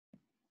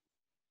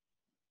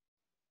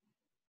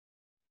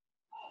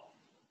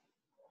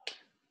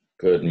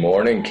Good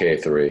morning,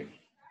 K3.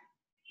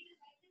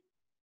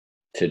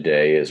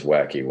 Today is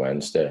Wacky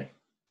Wednesday.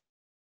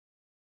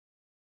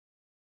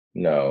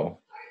 No,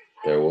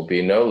 there will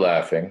be no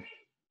laughing.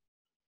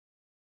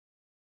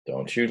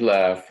 Don't you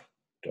laugh.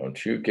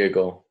 Don't you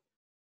giggle.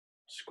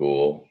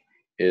 School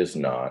is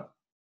not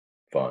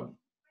fun.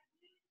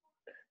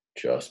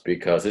 Just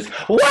because it's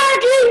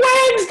Wacky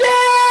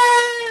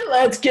Wednesday!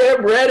 Let's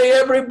get ready,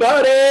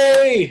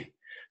 everybody!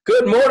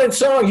 Good morning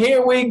song,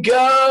 here we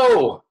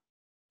go!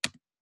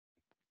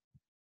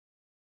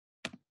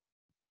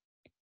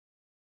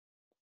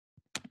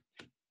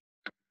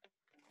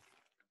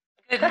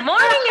 Good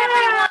morning,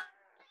 everyone.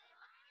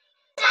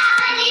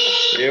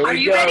 Here Are we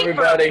you go, ready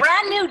everybody. for a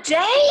brand new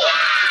day?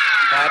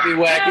 Happy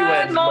Wacky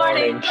Wednesday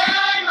morning.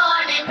 Good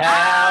morning.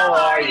 How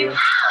are you?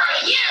 How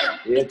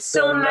are you? It's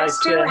So nice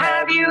to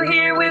have you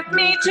here with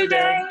me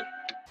today.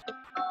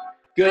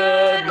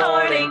 Good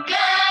morning.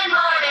 Good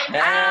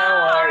morning.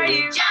 How are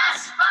you?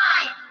 Just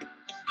fine.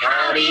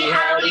 Howdy,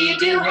 how do you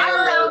do?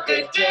 Hello,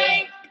 good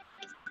day.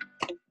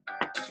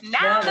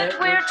 Now that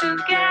we're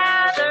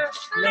together,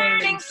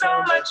 learning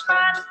so much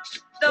fun,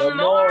 the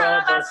more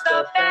of us,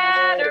 the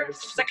better.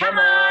 So come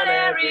on,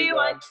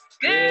 everyone.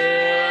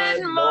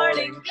 Good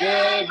morning.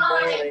 Good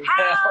morning.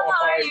 How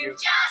are you?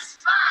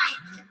 Just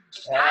fine.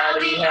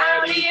 Howdy,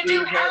 how do you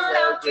do?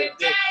 Hello, good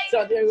day.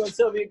 Santiago and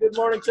Sylvia, good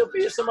morning.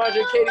 Sophia,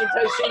 Samaja, Katie, and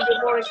Tyson,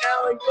 good morning.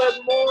 Alan, good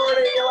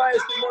morning.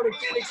 Elias, good morning.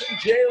 Phoenix and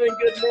Jalen,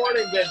 good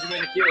morning.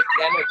 Benjamin, Akira,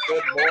 Kenneth,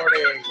 good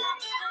morning.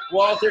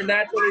 Walter,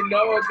 Natalie,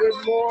 Noah,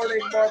 good morning.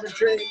 Marvin,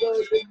 Training,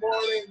 Lily, good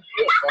morning.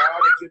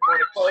 Giovanni, good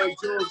morning. Chloe,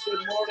 Jules,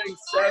 good morning.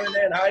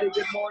 Sarah and Heidi,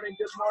 good morning.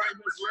 Good morning,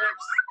 Miss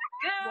Ricks.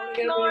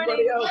 Good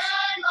Everybody else.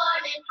 Good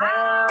morning.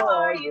 How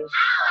are you?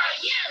 How are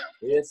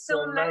you? It's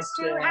So nice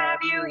to have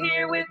you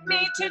here with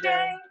me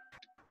today.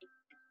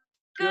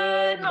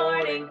 Good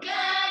morning.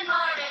 Good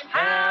morning.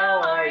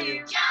 How are you?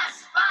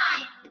 Just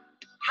fine.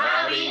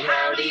 Howdy,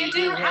 how do you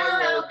do?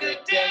 Hello, good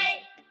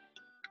day.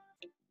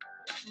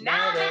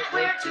 Now that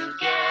we're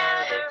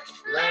together,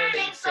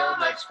 learning so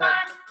much fun,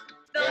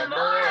 the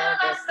more of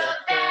us, the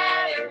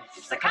better.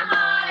 So come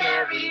on,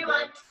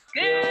 everyone.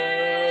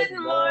 Good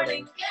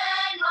morning.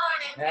 Good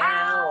morning.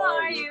 How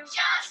are you?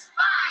 Just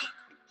fine.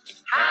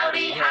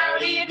 Howdy, how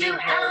do you do?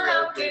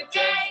 Hello, good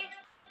day.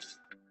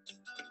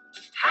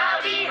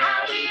 Howdy,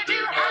 how do you do?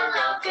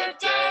 Hello, good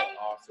day.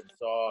 Awesome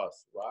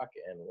sauce. Rock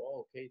and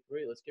roll.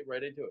 K3, let's get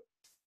right into it.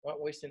 Not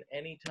wasting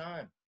any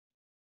time.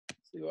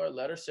 Let's do our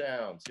letter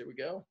sounds. Here we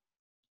go.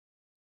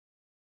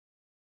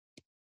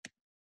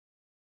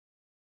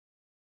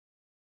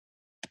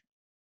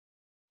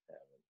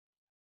 Haven't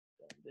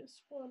done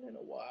this one in a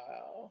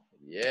while.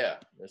 Yeah,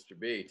 Mr.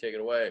 B, take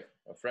it away,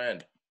 my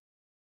friend.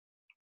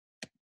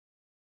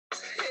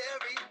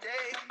 Every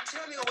day,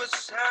 tell me what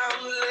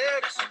sound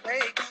letters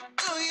make.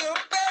 Do your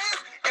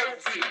best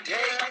every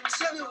day.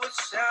 Tell me what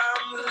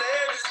sound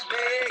letters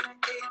make.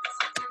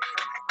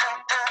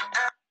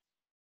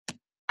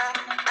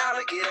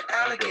 Alligator,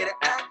 alligator,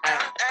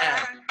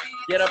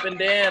 Get up and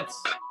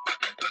dance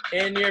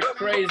in your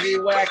crazy,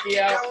 wacky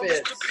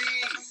outfits.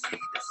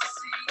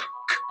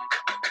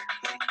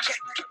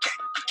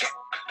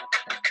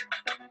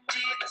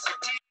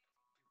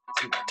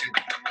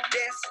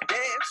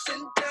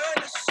 Dancing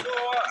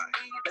dinosaur.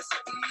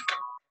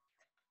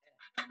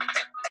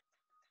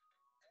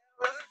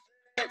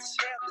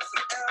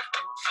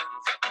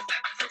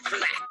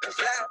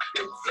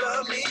 Flapping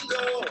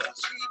flamingo.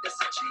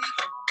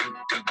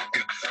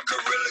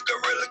 Gorilla,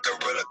 gorilla,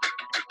 gorilla.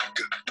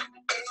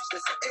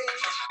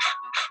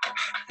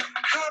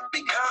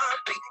 Hopping,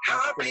 hopping,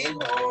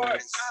 hopping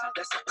horse.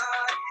 That's I.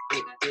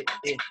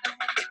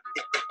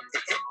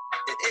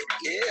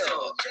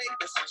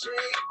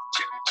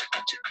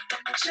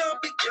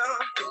 Jumping,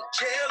 jumping,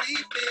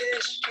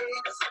 jellyfish.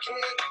 That's a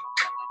king.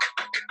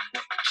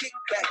 Kick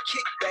back,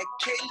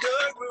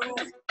 kangaroo.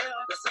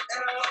 That's an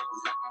L.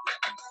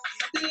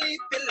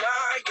 Leaping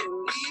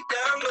lion, leap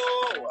down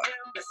low.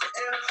 That's an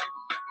L.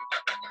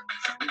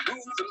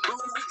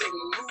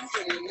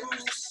 Moving,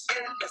 moves.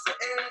 That's an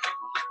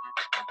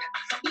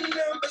N.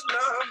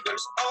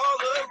 Numbers all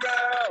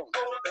around.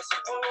 Oh, that's an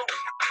O.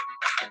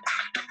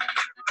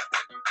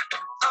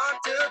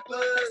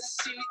 Octopus,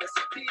 C, that's a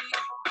P.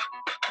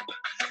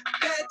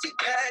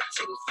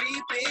 Patting,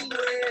 flipping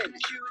wind.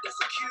 Q, that's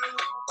a Q.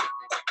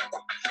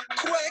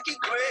 Quacky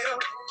quail,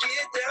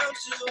 get down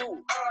to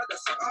R,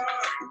 that's an R.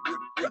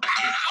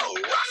 Ow,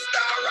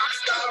 rockstar,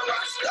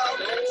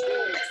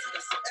 oh. S,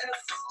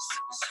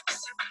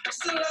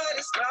 that's an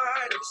S.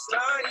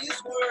 Sliding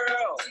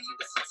squirrel. T,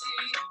 that's a T.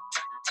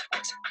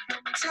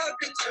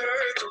 Tapping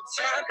turtle,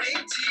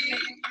 tapping T. U,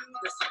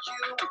 that's a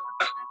U.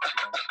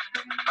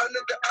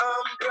 Under the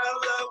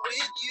umbrella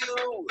with you.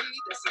 V,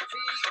 that's a V.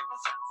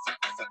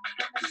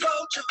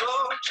 Vulture,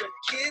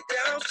 get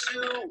down to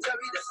W,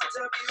 that's a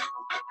W.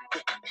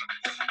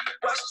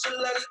 Watch the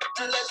letters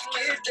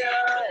get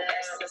down.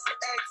 X, that's an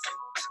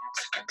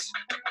X.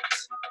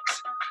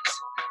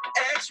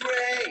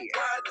 X-ray, Y,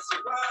 that's a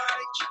Y.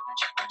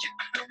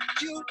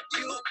 You,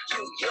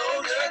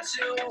 Yoda got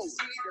to.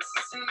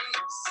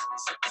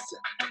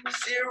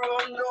 Zero,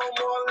 no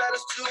more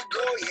letters to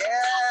go,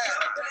 yeah.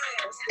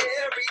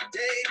 Every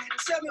day,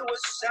 tell me what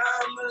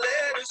sound the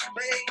letters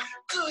make.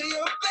 Do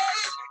your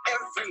best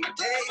every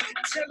day.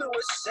 Tell me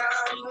what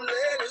sound the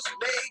letters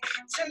make.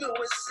 Tell me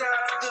what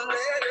sound the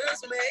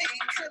letters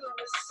make. Tell me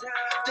what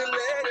sound the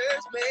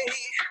letters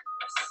make.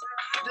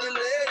 The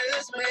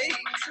letters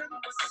make.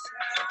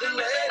 The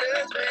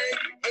letters make.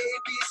 A,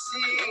 B, C,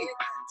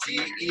 D,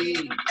 E,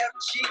 F,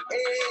 G,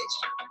 H,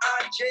 I,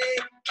 J,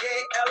 K,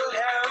 L,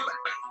 M,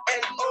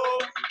 N, O,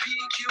 P,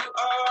 Q,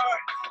 R,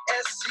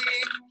 S, T,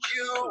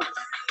 U,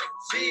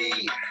 V,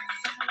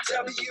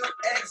 W,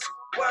 X,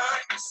 Y,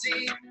 Z.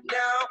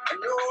 Now I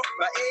know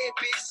my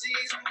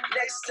ABCs.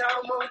 Next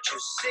time, won't you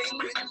sing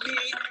with me? A,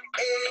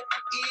 E,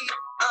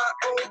 I,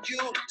 O,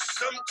 U.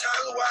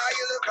 Sometimes while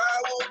you look, I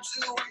want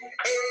to. A,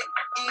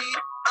 E,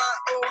 I,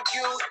 O,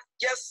 U.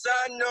 Yes, I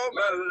know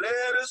my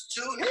letters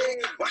too. Hey,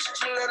 watch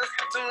the letters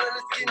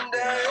get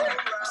down.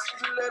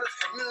 Watch the letters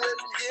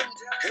get down.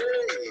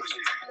 Hey,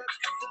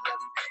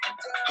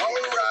 all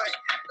right.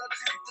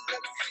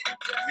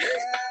 Hey,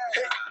 hey,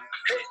 hey,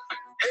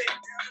 hey, hey,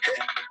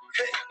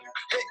 hey,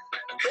 hey,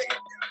 hey,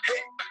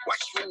 hey.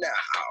 Watch me now.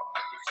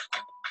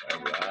 All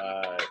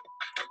right.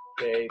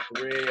 K3,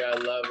 I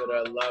love it,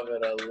 I love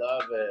it, I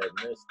love it.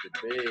 Mr.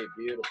 B,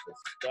 beautiful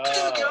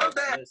stuff.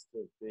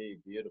 Mr. B,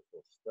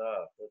 beautiful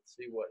stuff. Let's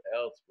see what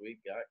else we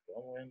got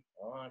going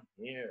on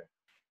here.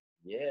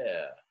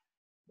 Yeah.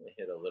 We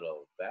hit a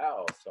little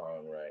vowel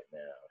song right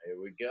now. Here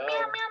we go. Meow,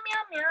 meow,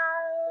 meow,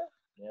 meow.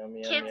 Meow,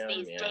 meow, Kids meow,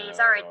 these meow. days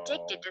are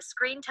addicted to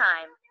screen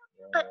time.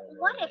 But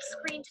what if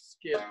screen...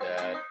 Skip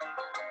that.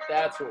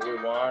 That's what we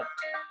want.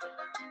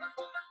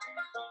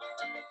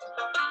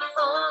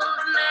 Old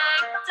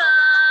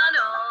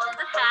MacDonald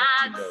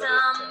had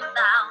some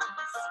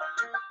vowels.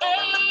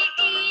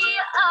 A-E-I-O-U.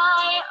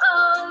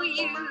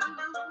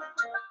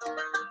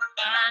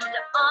 And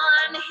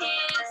on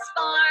his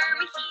farm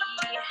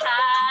he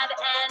had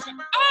an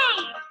A.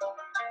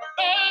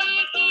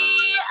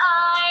 A-E-I-O-U.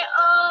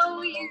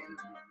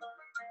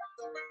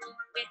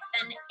 With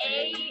an A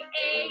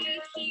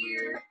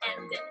here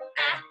and an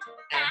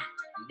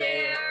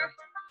there.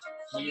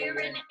 Here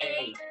an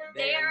A,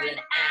 there an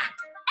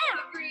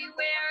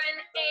everywhere an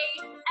A.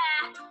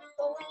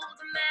 Old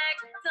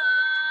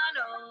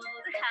MacDonald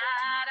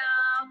had a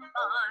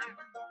farm.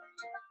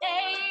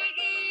 A-E-I-O-U.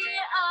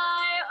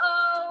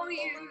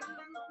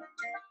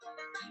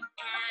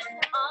 And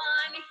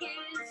on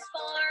his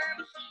farm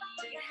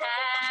he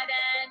had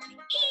an E.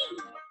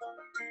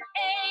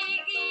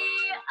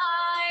 A-E-I-O-U.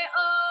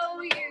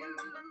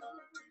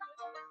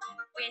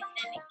 With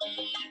an E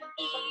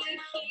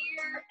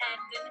here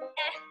and an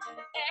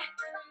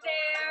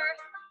there.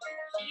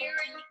 Here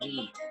an E,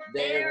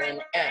 there an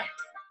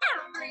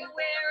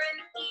everywhere an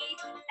E.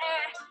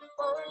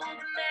 Old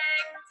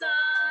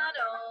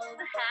MacDonald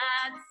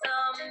had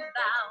some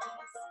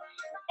vowels.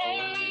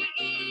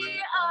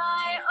 A-E-I-O-U.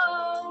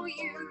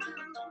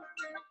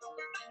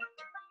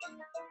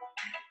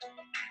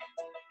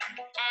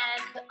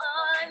 And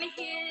on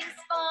his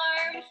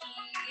farm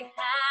he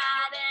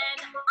had an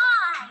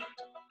I.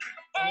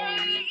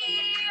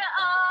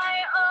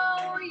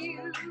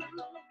 A-E-I-O-U.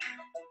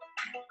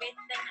 With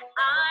an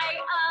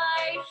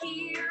I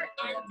here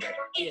and an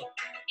I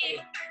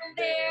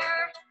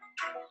there.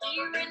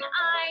 Here an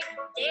I,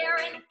 there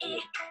an I,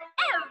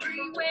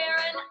 everywhere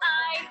an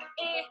I.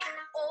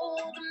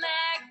 Old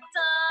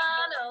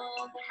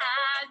MacDonald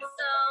had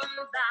some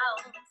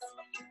vowels.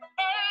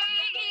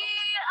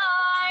 A-E-I-O-U.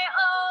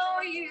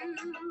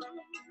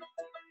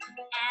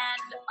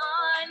 And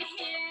on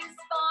his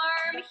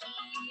farm he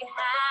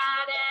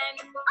had an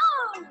O.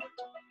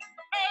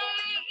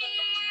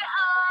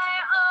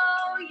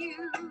 A-E-I-O-U.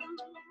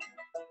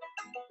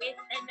 With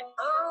an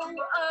O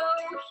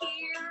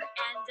here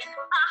and an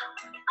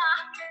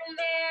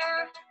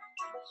there.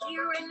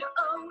 Here an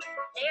O,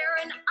 there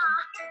an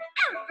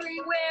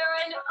everywhere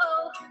an O.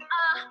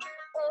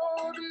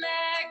 Old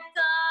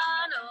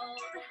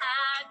MacDonald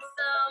had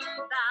some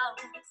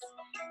vowels.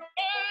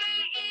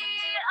 A-E-I-O-U.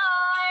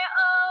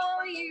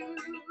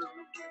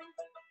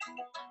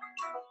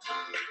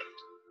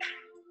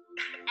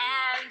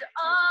 And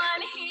on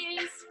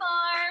his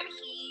farm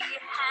he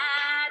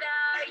had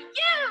a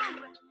U.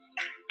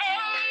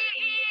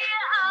 A-E-I-O-U.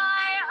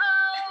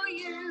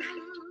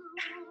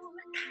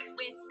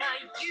 With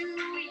a U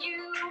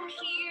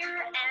here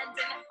and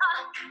an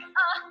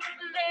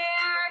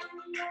there.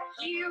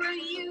 Here a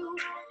U,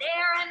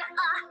 there an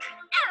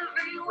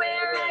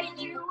everywhere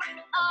a U.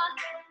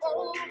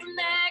 Old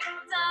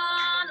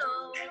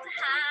MacDonald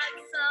had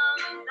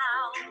some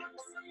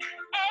vowels.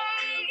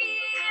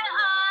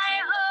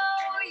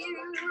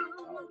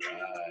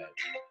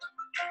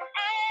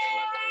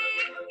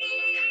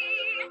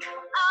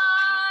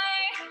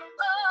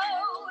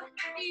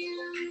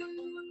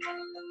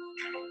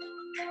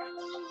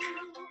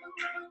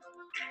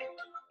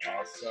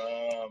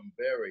 Awesome.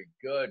 Very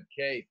good,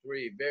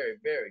 K3. Very,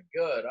 very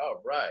good.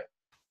 All right.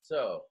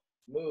 So,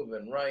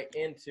 moving right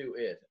into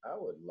it, I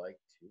would like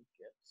to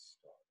get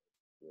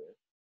started with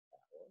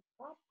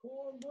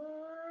Popcorn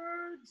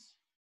words.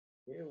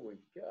 Here we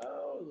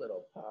go.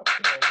 Little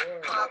popcorn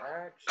word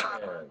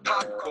action.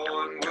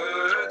 Popcorn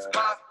words,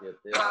 pop. Get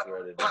this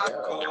ready to go.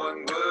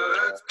 Popcorn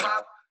words,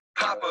 pop.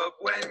 Pop up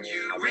when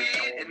you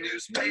read in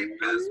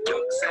newspapers,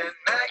 books, and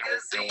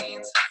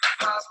magazines.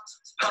 Pop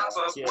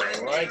up Get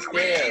when right you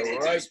there, read in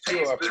right to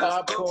our newspapers,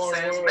 popcorn books,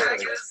 and words.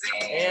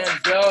 magazines.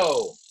 And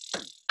go.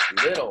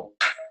 Little.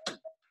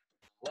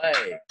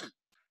 Play.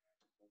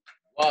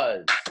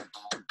 Was.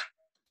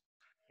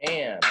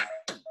 Can.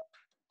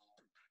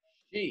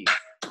 She.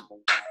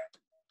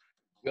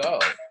 Go.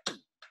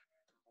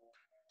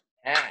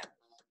 Has.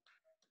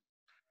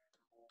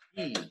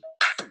 He.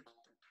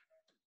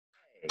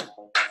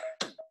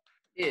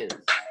 Is.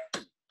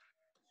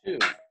 To.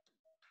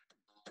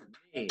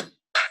 Me.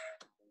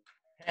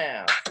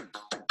 Have.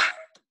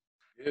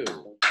 Do.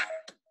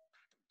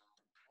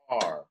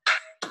 Are.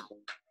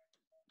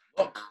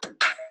 Look.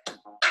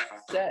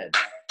 Said.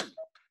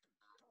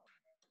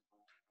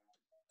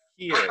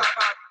 Here.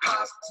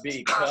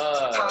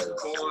 Because.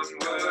 Popcorn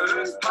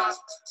words, pop.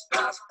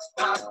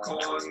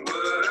 Popcorn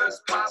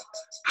words, pop.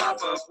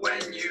 Pop up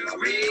when you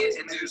read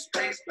in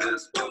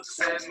newspapers, books,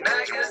 and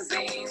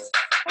magazines.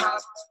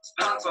 Pop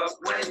up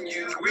when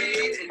you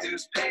read in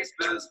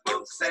newspapers,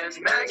 books, and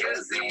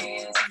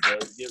magazines.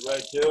 Let's get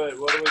right to it.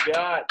 What do we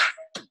got?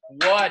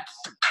 What?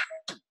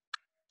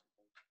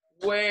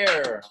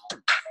 Where?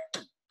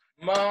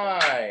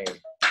 My?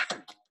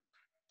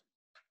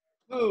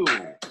 Who?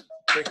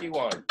 Tricky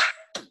one.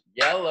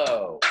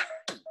 Yellow.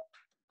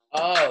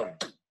 Of.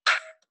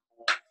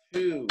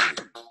 To.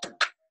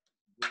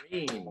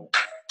 Green.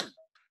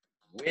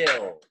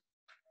 Will.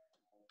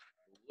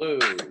 Blue.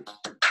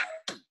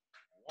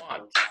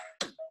 Want.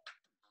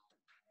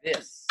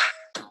 This.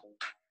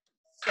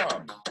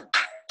 Some.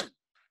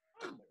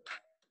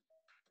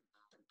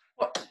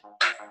 What?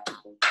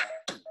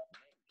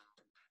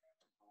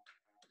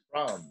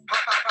 From.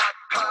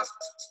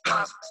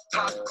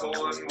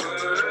 Popcorn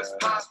words,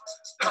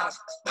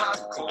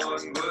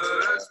 popcorn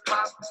words,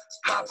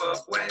 pop up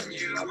when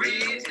you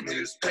read in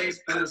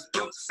newspapers,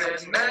 books,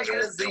 and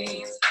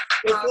magazines.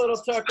 It's Little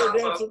Tucker,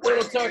 dance with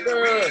Little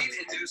Tucker. Read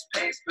in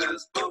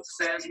newspapers, books,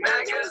 and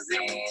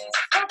magazines.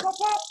 Pop, pop,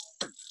 pop.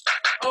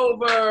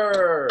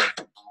 Over.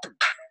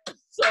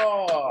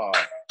 Saw.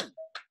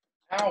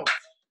 Out.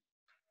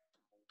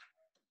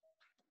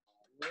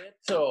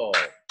 Little.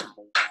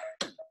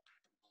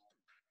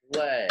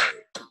 Play.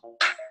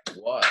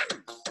 Was.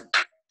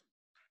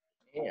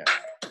 Can.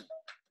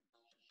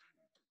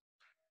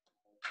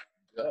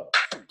 Go.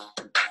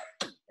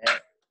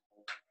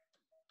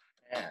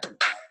 And.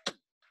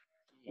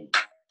 He.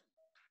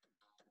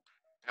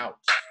 Out.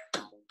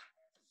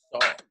 Saw.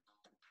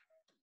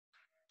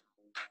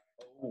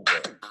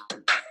 Over.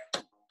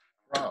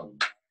 From.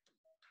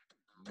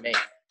 Make.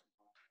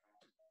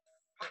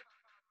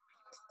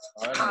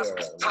 Under.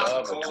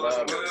 Love it,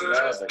 love it,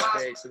 love it.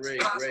 K3,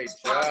 great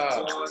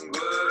job.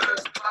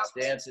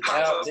 Dance it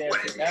out,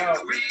 dance it out.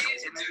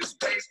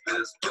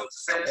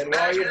 And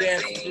while you're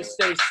dancing, just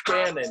stay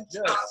standing.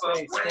 Just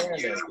stay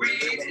standing. We're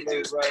going to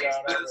move right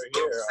on over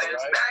here, all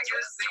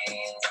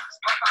right?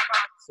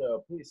 So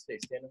please stay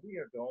standing. We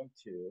are going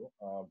to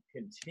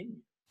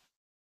continue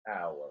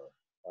our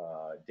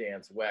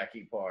dance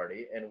wacky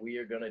party, and we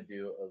are going to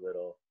do a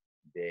little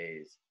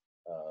days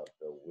of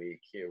the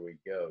week. Here we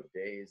go.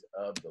 Days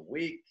of the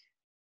week.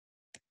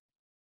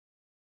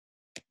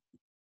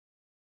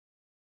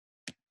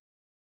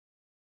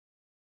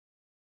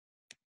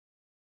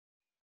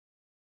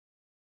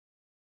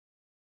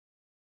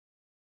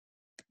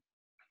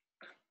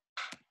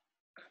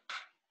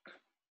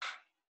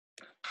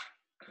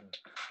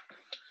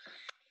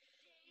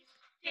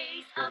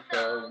 Days of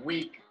the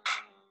week.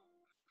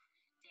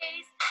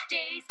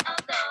 Days of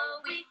the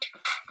week.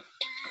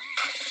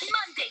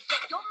 Monday,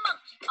 get your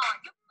monkey on.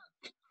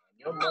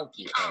 Your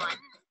monkey on.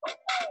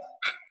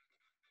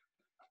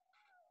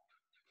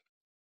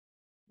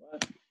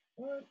 What?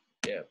 What?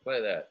 Yeah,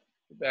 play that.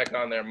 Get back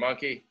on there,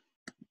 monkey.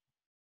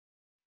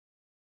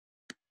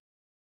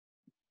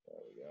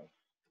 There we go.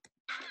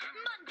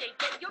 Monday,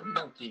 get your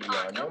Monkey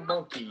on, your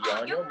monkey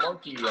on, your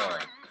monkey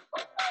on.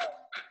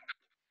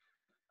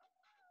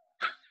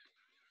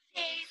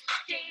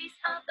 Days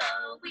of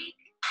the week.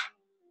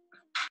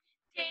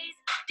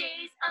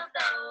 Days of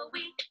the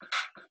week.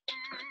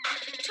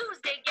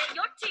 Tuesday, get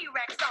your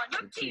T-Rex on.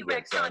 Your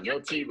T-Rex on. Your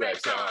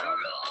T-Rex on.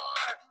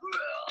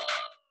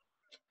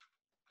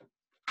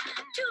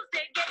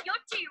 Tuesday, get your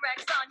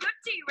T-Rex on. Your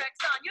T-Rex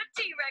on. Your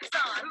T-Rex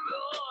on.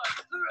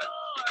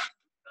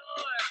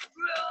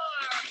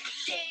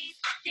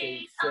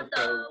 Days of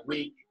the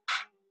week.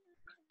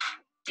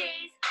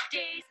 Days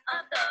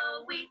of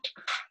the week.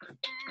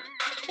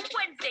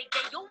 Wednesday,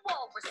 get your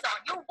walrus on.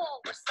 Your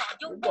walrus on.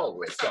 Your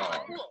walrus on.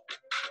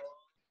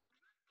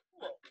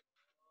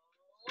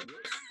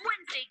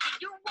 Wednesday, get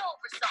your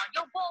walrus on.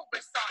 Your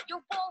walrus on.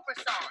 Your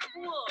walrus on.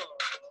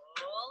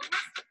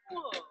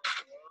 Walrus.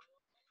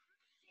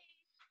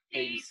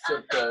 Days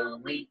of the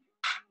week.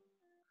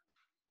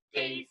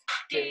 Days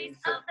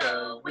of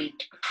the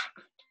week.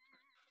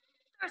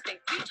 Thursday,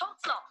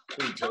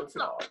 Three-toed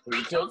sloth,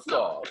 three-toed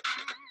sloth.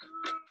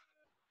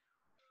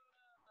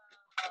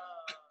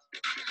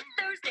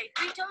 Thursday,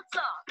 three-toed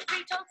sloth,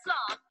 three-toed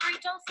sloth,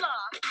 three-toed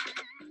sloth.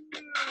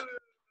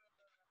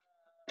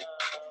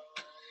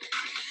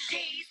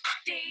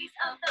 Days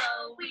of the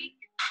week.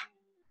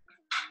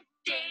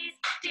 Days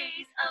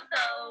of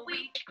the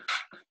week.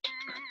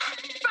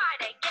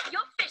 Friday, get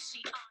your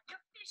fishy on,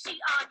 your fishy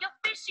on, your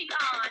fishy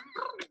on.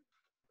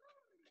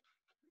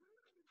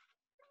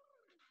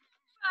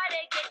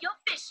 Friday, get your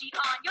fishy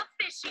on, your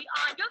fishy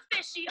on, your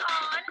fishy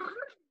on.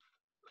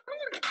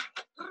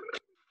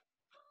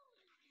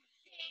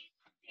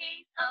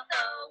 Days of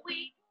the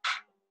week.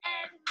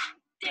 And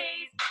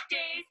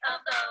days of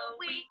the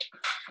week.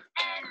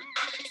 And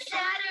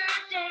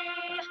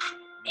Saturday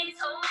is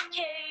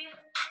okay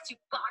to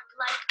bark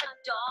like a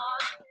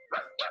dog.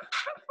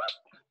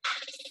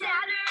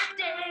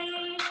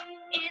 Saturday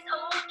is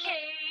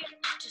okay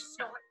to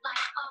snort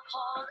like a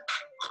hog.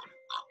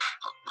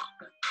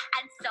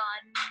 And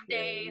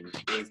Sunday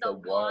is the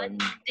one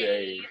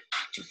day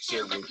to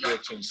chill with your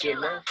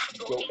chinchilla.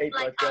 Go ape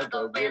like a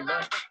gorilla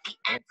with the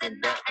ants and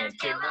the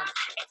antilla.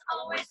 It's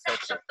always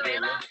such a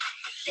thriller.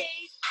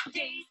 Days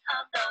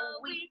of the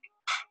week.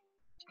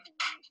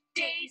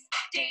 Days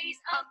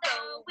of the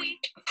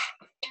week.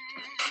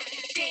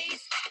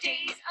 Days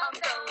of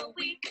the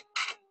week.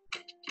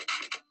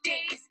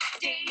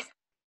 Days.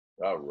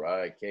 All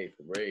right,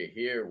 K3,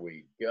 here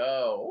we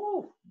go.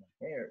 Ooh, my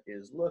hair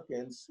is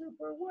looking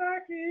super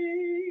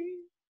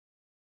wacky.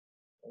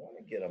 I want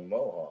to get a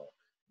mohawk.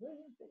 Did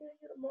I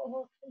get a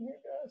mohawk in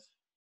here, guys?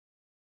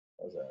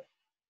 How's that?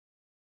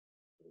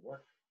 Did it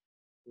work?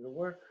 Did it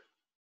work?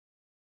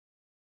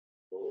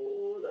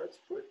 Oh, that's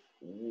pretty.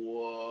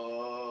 Whoa.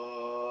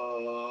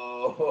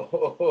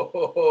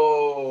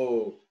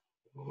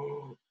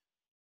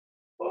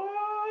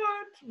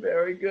 What?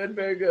 Very good,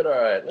 very good.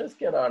 All right, let's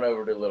get on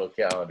over to a little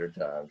calendar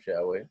time,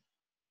 shall we?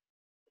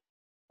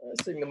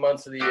 Let's sing the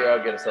months of the year.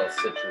 I'll get us all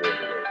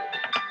situated over.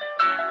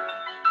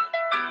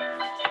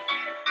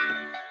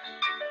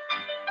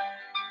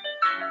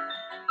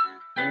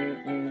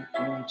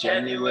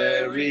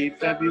 January,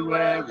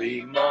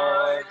 February,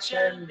 March,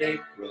 and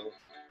April,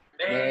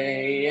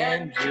 May,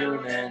 and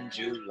June, and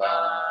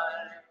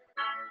July.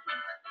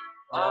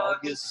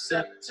 August,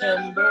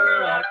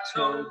 September,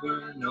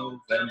 October,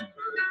 November,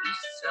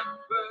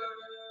 December.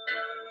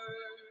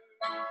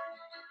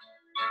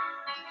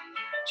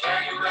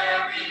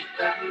 January,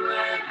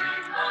 February,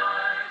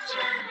 March,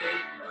 and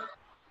April,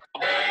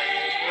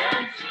 May,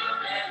 and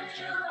June, and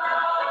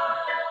July.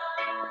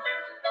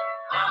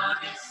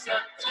 August,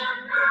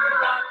 September,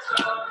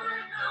 October,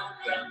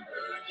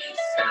 November,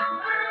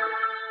 December.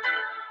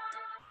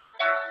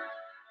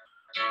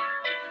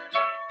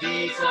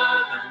 These are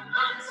the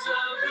months of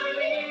the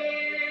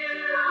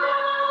year.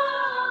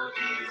 Oh,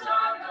 these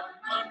are the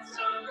months of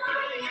the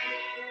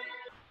year.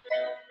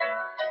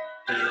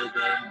 Fill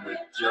them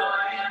with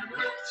joy and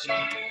with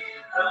cheer.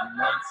 The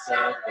months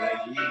of the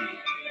year.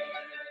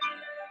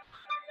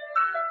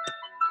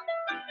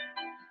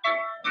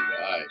 All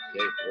right,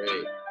 K3.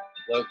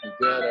 Looking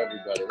good,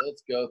 everybody.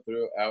 Let's go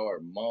through our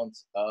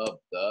months of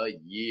the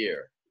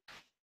year.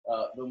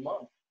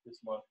 This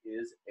month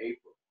is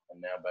April. And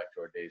now back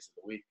to our days of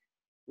the week.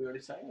 We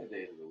already sang the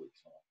days of the week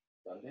song.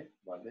 Sunday,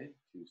 Monday,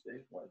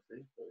 Tuesday,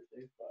 Wednesday,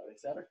 Thursday, Friday,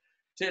 Saturday.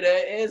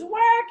 Today is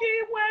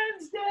Wacky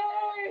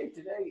Wednesday.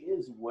 Today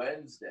is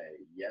Wednesday.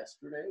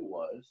 Yesterday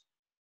was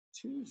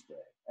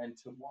Tuesday. And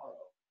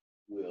tomorrow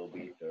will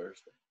be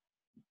Thursday.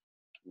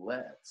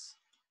 Let's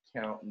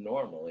count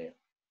normally.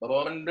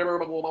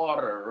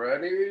 Underwater,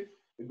 ready?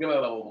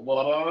 Go.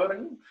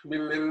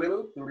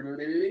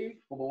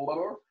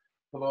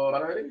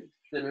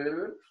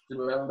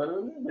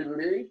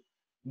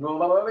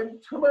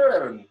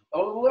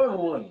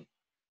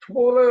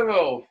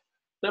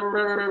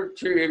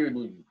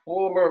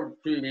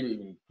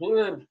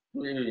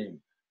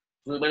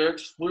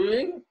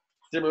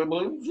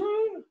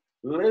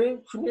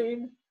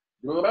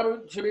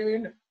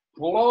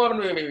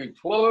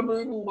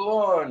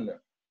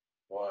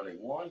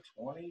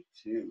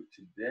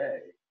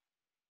 Today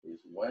is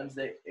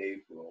Wednesday,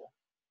 April.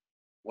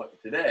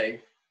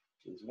 Today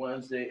is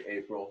Wednesday,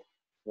 April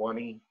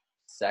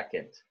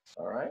 22nd.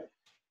 All right.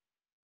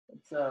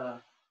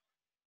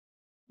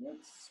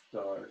 Let's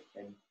start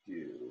and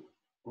do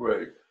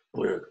Great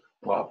Big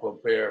Papa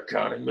Bear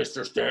counting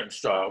Mr. Stanton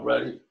style.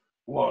 Ready?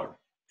 1,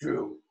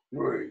 2,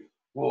 3,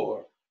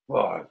 4,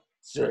 5,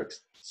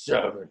 6,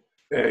 7,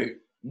 8,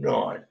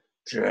 9,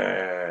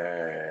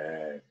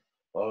 10.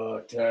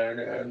 10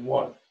 and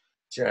 1,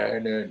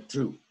 10 and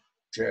 2,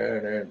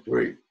 10 and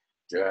 3,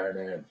 10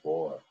 and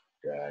 4,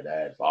 10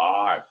 and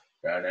 5,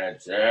 10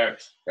 and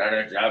 6, 10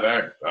 and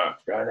 7,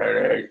 10 and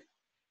 8,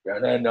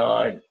 10 and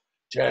 9,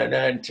 10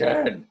 and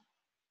 10.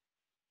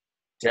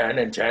 10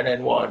 and 10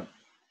 and 1.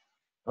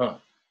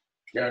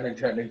 10 and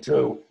 10 and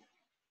 2.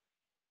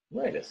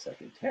 Wait a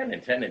second. 10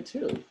 and 10 and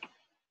 2.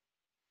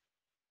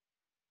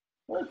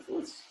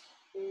 Let's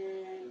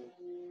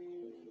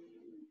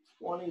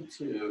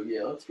 22.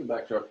 Yeah, let's go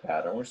back to our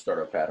pattern. We'll start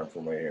our pattern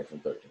from right here from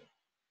 13.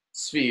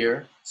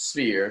 sphere,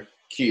 sphere,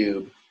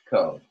 cube,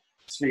 cone.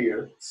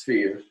 Sphere,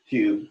 sphere,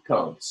 cube,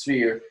 cone.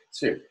 Sphere,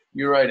 sphere.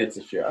 You're right, it's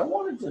a sphere. I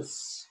wanted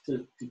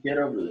to get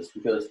over this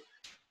because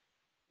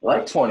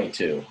like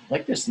 22,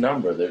 like this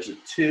number, there's a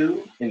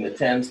 2 in the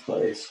tens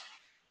place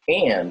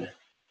and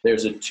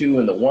there's a 2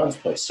 in the ones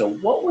place. So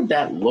what would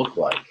that look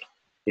like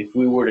if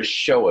we were to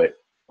show it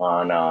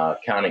on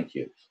counting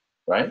cubes,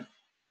 right?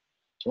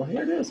 Well,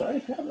 here it is. I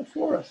have it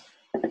for us.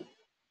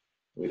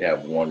 We'd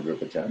have one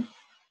group of 10.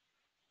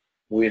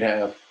 We'd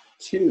have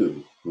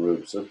 2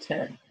 groups of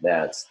 10.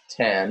 That's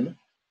 10,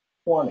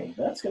 20.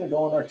 That's going to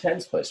go in our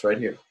tens place right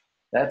here.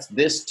 That's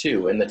this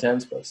 2 in the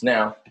tens place.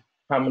 Now,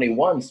 how many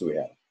ones do we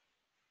have?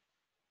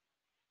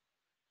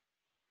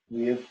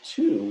 We have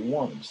 2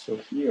 ones. So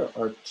here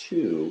are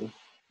 2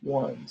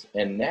 ones.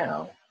 And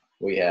now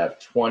we have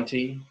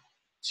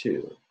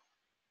 22.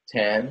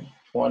 10,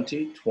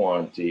 20,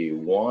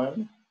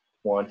 21,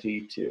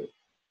 22.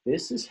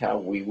 This is how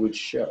we would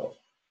show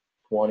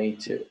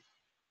 22.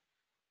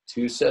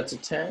 2 sets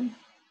of 10,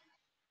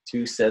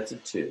 2 sets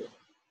of 2.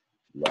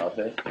 Love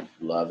it,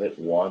 love it.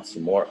 Want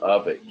some more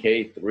of it.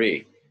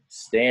 K3,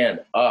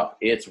 stand up.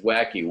 It's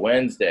Wacky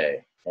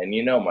Wednesday. And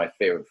you know my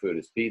favorite food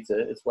is pizza.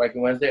 It's Wacky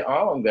Wednesday.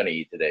 All I'm going to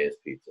eat today is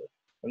pizza.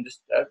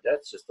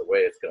 That's just the way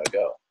it's going to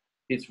go.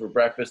 Pizza for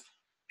breakfast,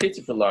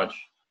 pizza for lunch,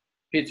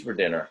 pizza for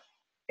dinner,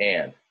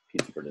 and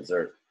pizza for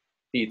dessert.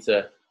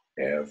 Pizza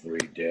every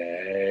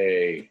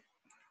day.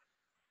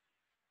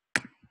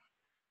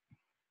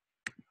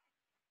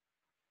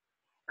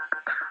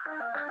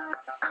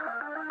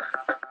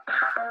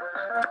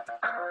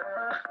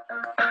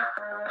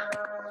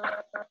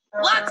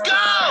 Let's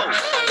go!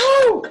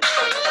 Woo!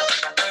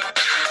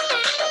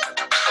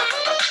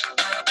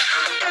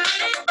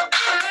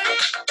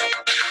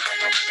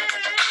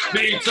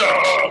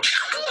 Pizza!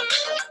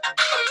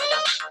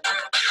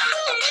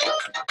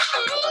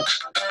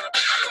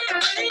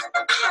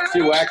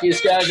 Two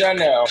wackiest guys I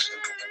know.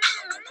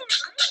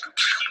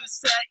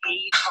 Used to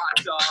eat hot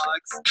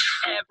dogs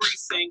every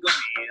single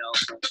meal.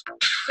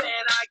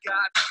 Then I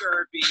got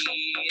scurvy.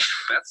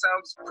 That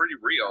sounds pretty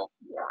real.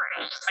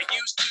 I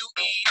used to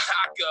eat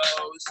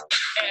tacos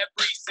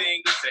every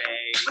single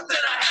day. But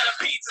then I had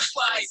a pizza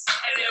slice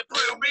and it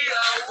blew me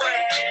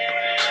away.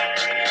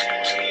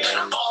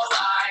 All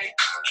I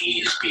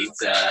eat is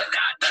pizza. Na,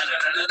 na, na,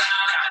 na, na, na,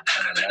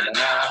 na, na, na,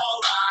 na.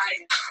 All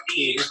I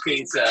eat is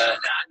pizza. Na, na,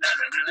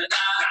 na, na, na, na, na, na.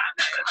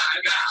 I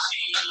got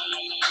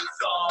cheese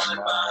on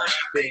my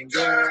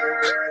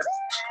fingers.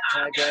 I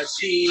got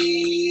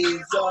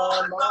cheese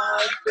on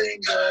my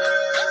fingers.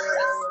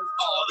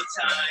 All the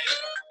time.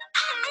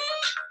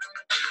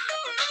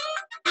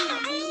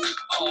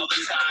 All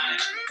the time.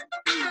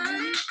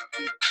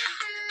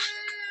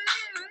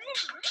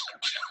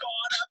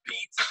 Bought a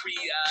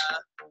pizzeria,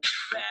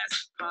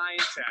 best pie in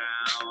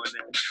town.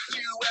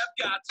 You have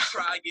got to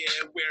try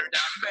it, we're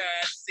not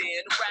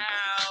messing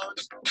around.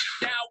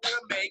 Now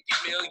we're making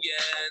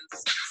millions,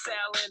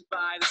 selling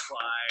by the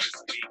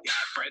slice. We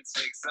got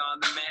breadsticks on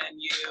the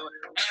menu,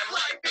 and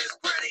life is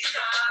pretty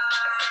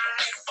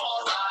nice.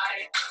 All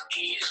I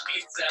eat is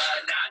pizza,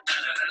 na na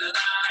na na na na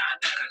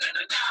na na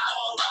na na.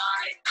 All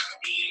I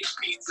eat is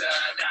pizza,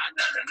 na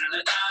na na na na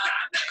na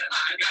na na.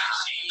 I got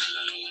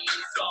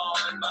cheese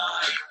on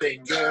my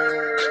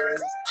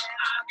fingers.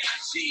 I've got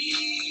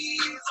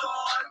cheese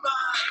on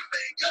my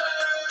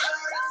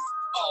fingers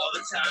all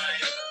the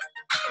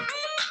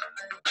time.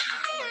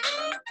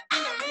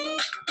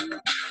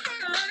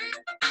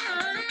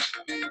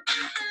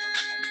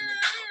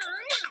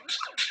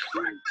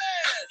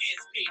 Breakfast,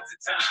 it's pizza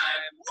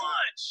time.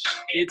 Lunch,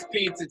 It's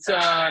pizza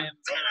time.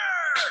 dinner,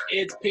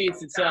 It's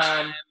pizza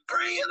time.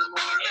 3 in the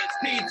morning, It's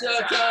pizza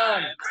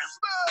time.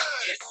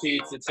 Christmas, It's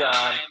pizza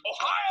time.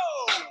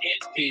 Ohio,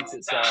 It's pizza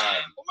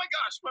time. Oh my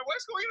gosh, my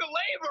wife's going into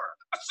labor.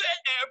 I said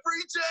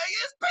every day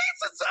is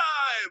pizza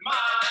time.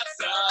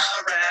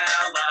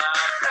 Mozzarella,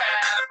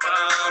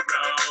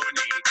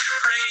 pepperoni,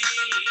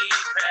 cream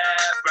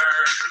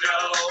peppers, no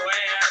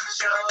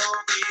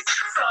anchovies,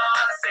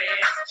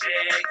 sausage,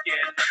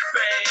 chicken,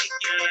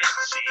 bacon,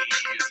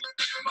 cheese,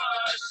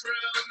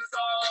 mushrooms,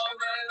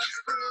 olives,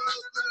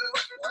 hulu,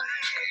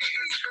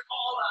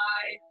 all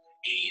I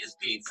eat is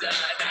pizza.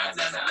 Na,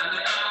 na, na, na,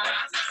 na, na.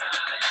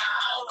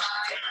 All I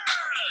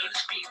eat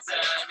is pizza.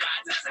 Na,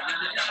 na, na, na,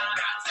 na, na.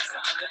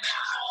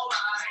 All I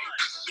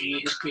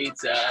Eat is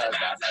pizza. na,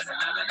 na, na, na,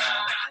 na, na.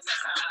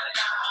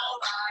 All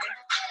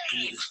I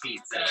eat is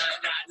pizza. Na,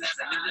 na,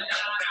 na, na, na, na.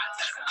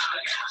 I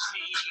got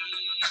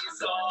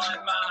cheese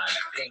on my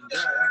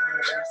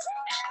fingers.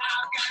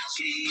 I've got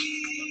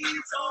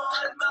cheese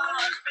on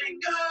my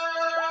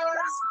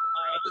fingers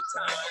all the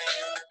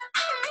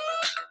time.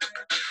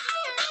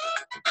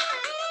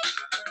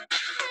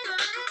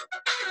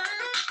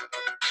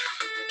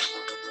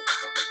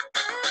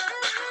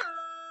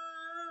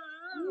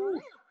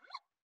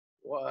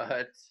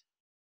 What?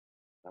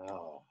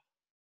 Oh,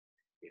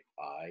 if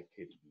I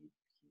could eat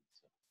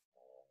pizza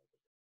all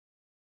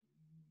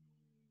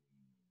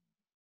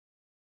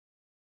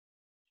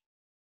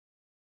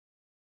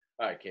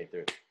the time. All right,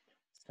 K3.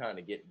 It's time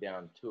to get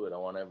down to it. I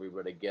want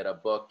everybody to get a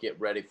book, get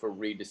ready for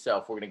read to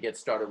self. We're going to get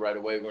started right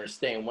away. We're going to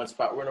stay in one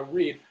spot. We're going to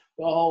read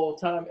the whole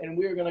time, and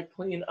we're going to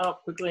clean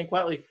up quickly and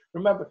quietly.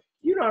 Remember,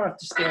 you don't have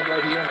to stand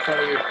right here in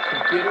front of your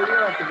computer. You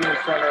don't have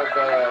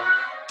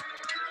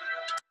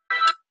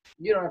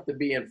to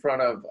be in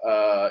front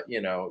of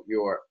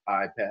your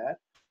iPad.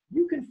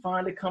 You can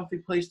find a comfy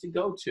place to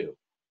go to.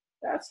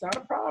 That's not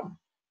a problem.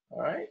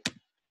 All right?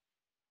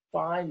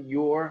 Find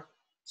your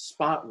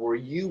spot where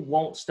you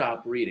won't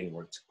stop reading,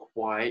 where it's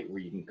quiet, where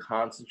you can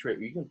concentrate,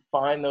 where you can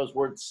find those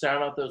words,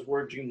 sound out those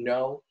words you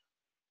know.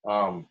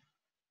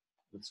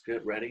 Let's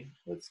get ready.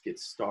 Let's get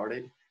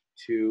started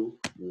to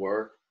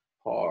work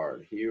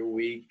hard. Here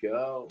we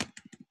go.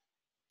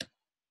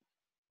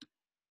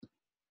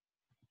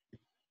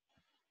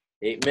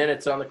 8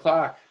 minutes on the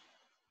clock.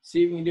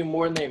 See if you can do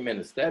more than 8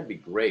 minutes. That'd be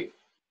great.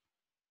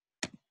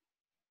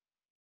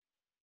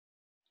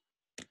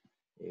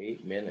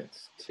 8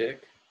 minutes.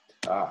 Tick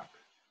tock.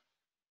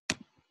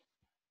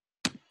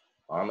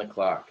 On the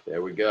clock.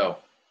 There we go.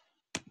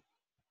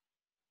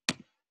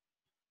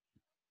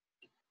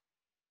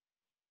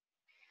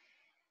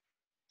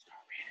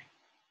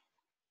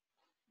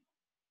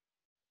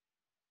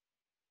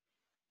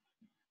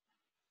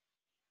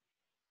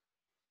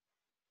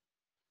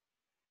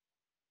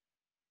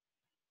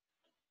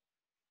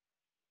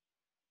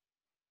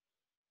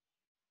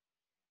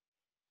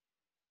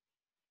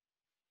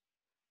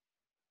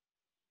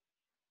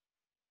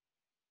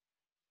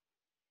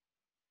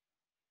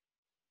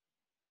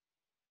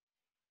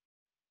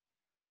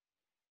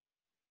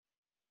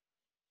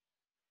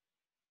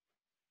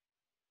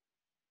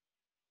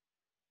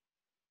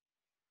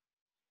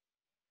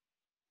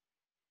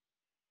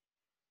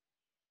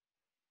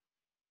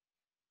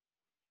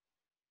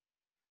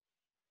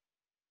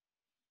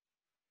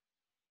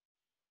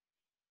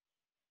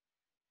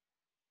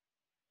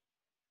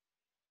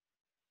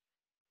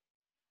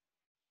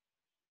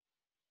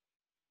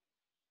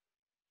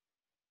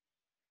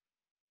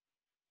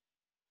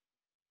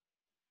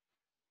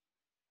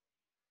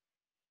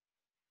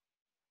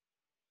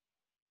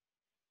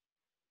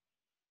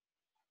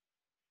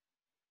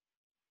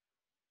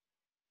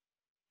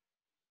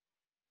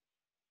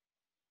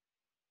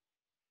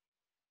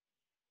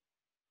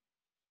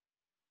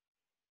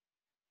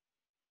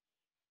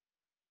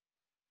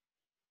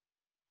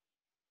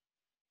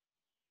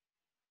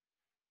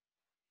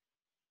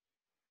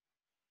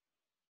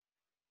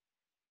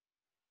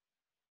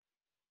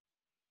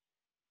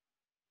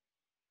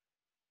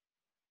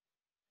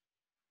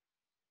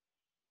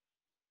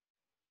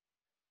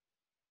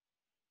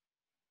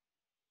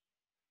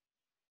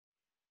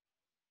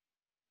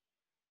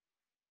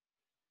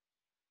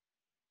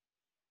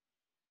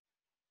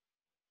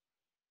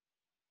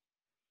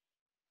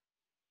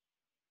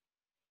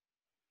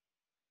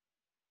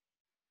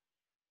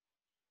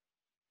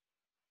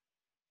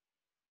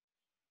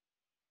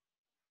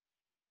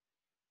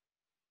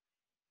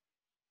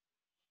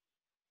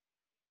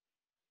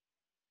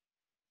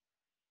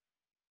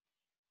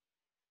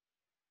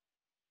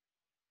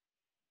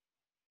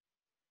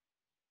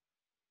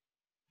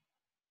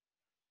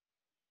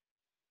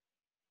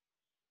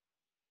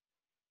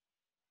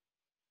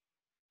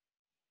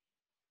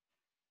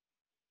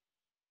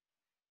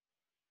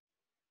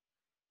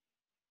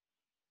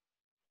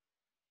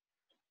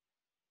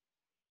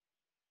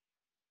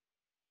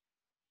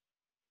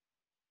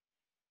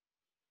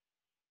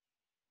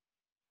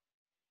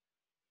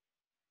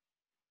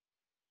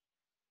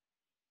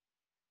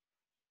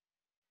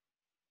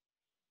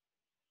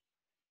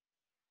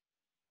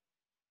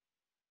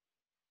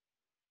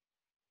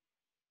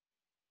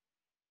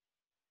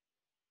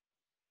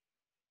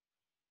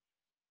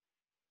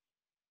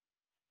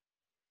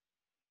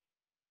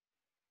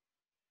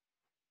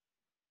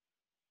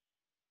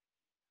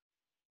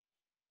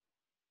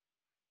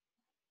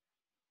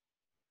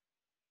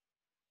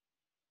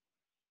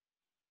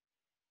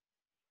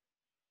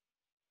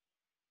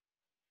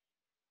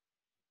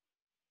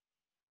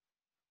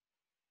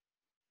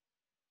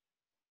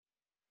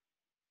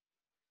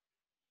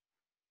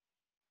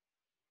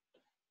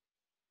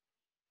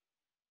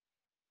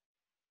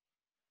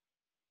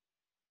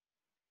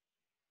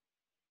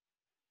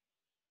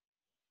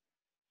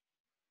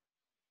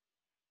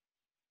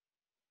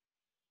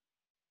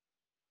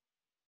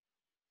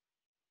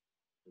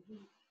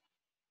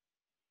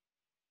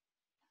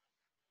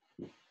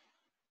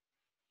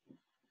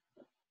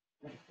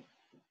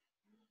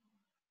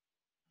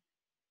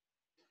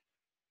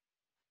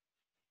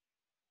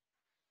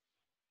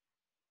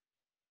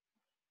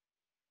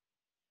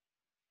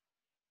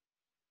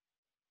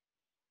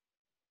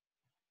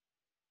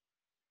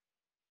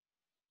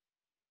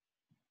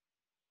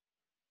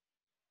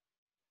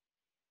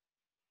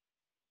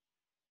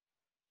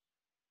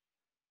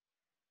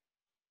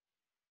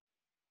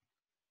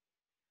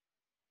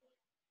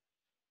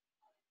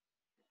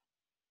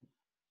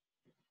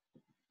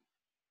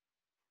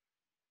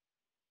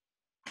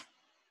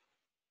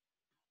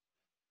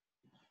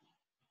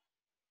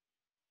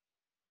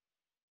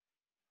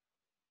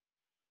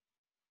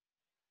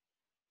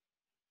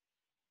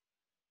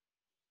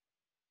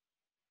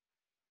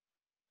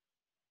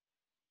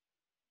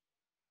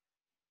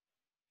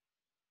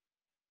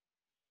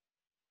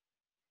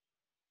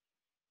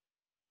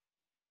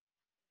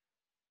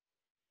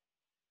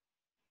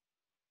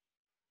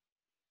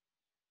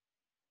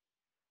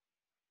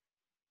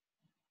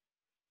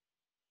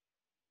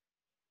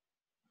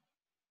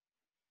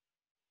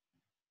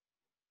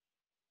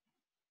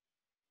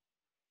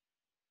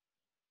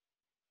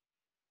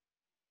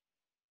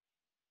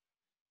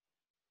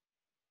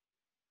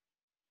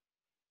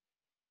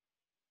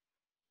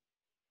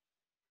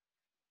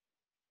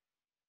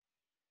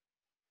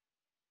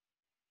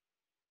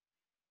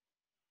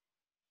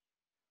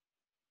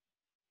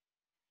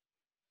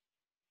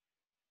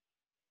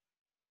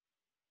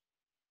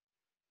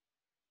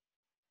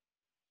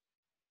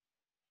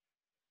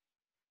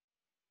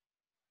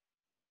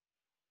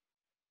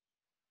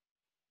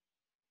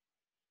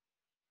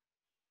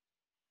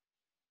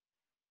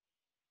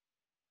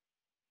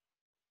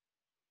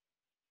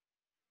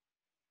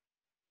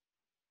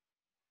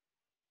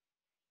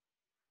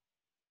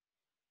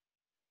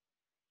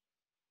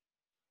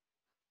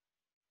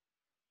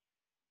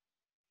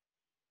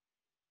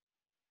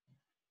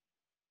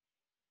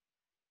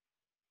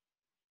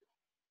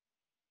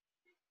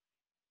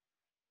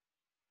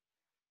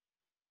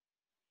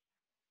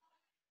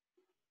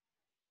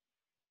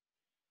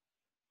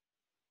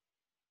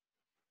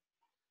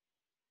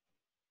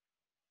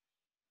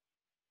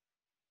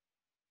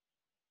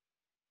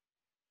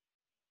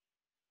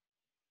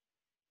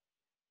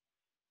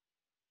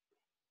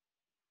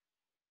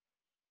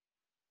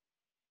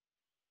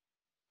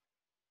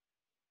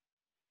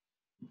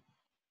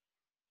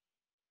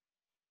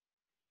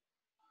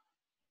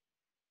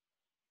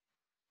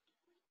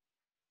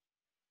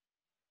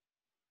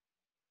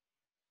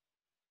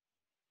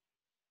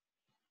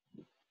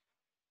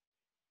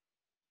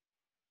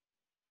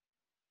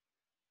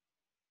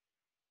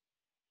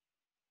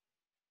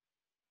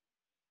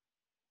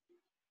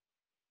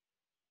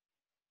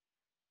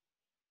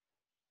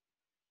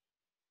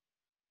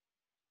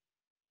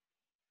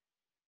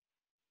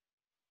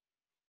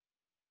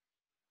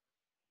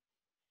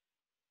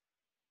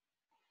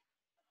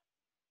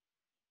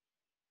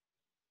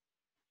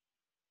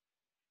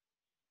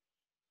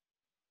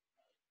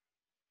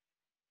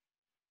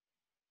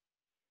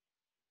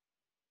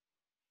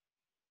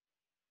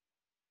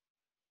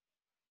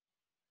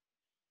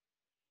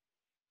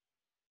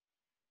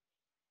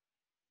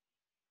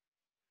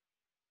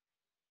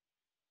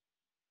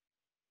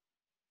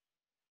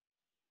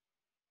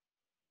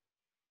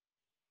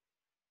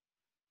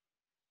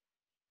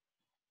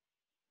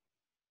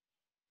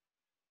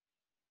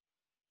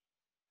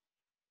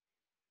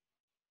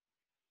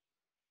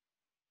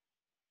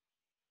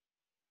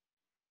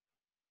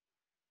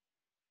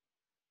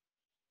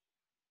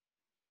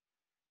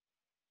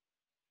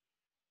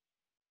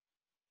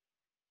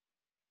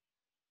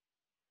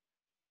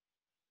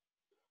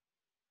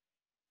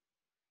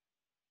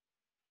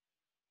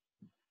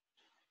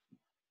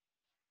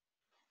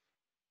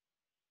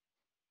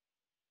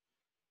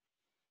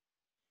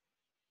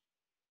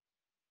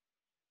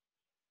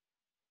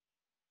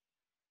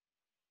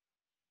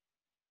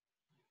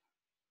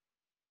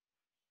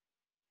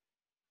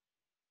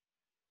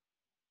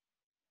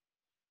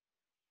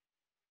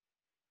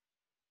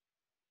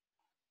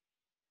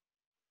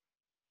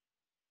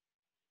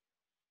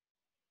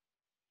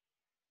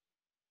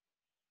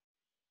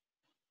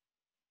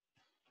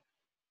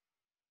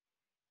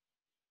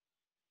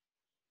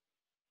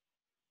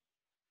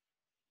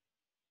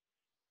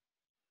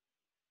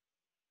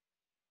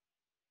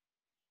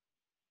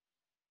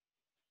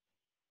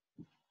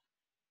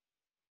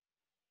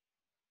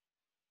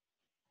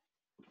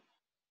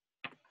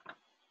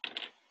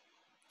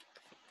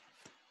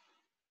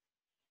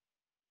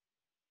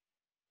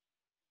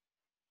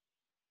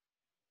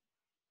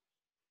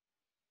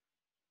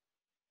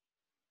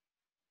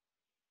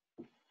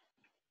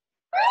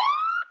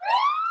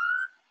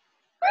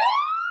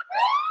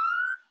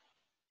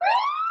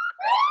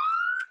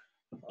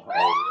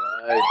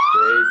 right,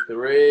 day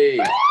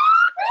 3.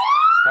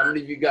 How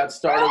many of you got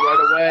started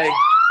right away?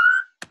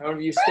 How many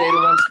of you stayed in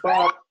one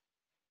spot?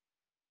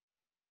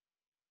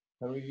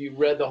 How many of you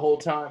read the whole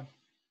time?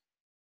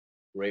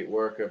 Great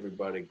work,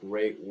 everybody.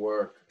 Great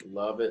work.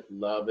 Love it,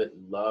 love it,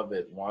 love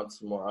it. Want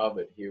some more of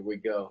it. Here we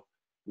go.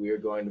 We are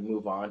going to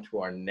move on to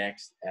our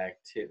next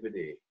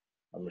activity.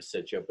 I'm going to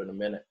set you up in a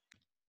minute.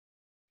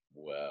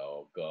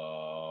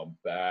 Welcome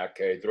back,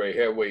 K3.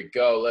 Here we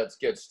go. Let's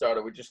get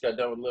started. We just got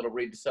done with a little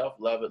read to self.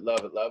 Love it, love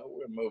it, love it.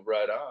 We're going to move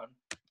right on.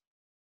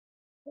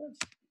 Let's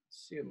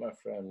see what my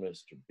friend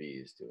Mr. B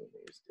is doing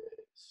these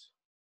days.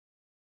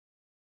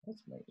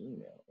 That's my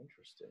email.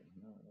 Interesting.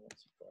 No,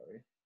 that's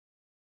Safari.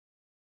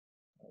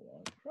 I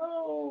want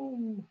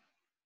Chrome.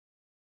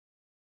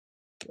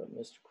 What,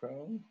 Mr.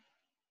 Chrome?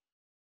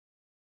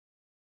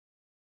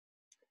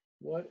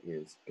 What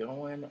is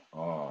going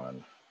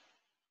on?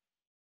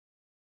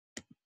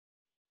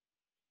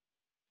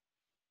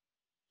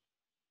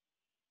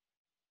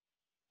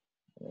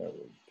 There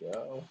we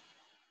go.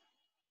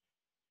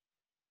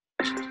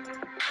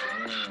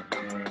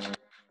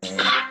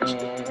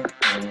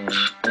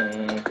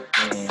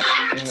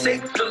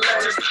 Take the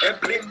letters and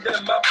blend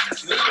them up,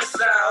 make a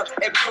sound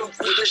and prove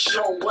with the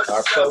show what's Our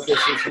up.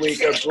 focus this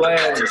week are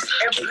blends.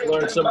 Let's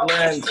learn some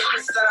blends. Make a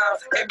sound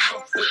and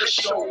prove with the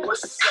show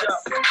what's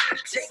up.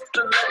 Take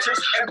the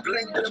letters and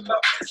blend them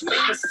up,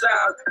 make a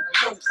sound,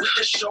 prove with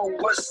the show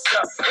what's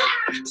up.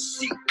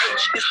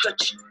 CH is the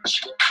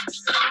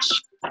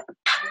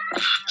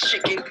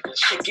chicken,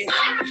 chicken.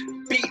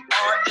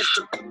 BR is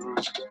the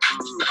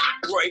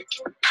break,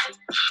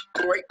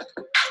 break.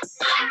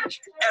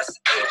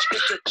 SH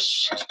is the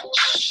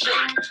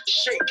shake,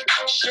 shake,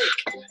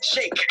 shake,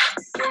 shake.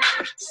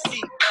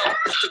 CL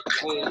is the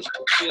clap,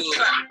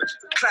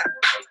 clap,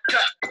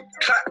 clap,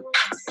 clap.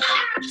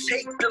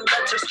 Take the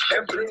letters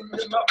and blend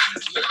them up,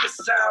 make a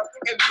sound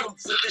and move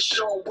with the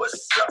show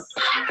what's up.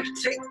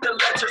 Take the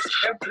letters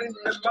and blend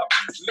them up,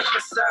 make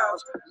a sound,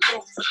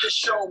 move with the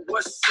show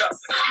what's up.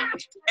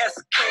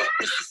 SK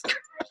is the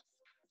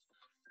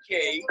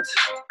skate,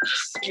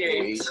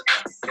 skate.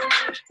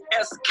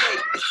 SK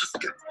is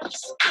the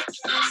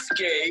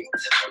skate,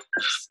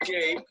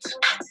 skate.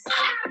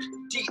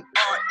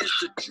 DR is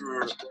the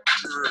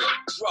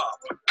drop,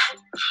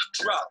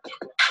 drop.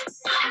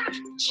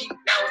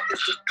 GL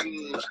is the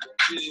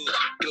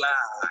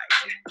glide,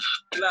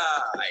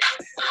 glide.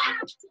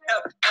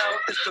 FL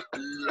is the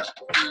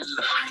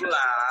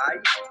fly,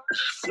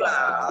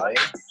 fly.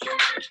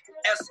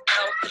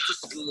 SL is the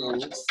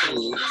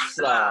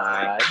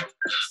Slide,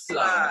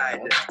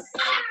 slide.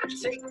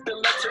 Take the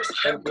letters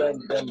and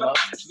blend them up,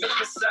 make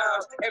a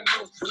sound and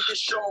move with the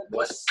show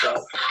what's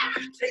up.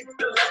 Take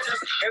the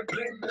letters and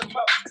blend them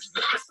up,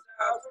 make a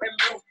sound and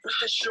move with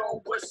the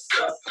show what's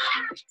up.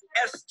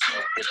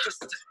 ST is the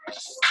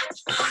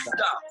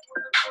stop,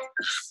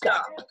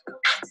 stop.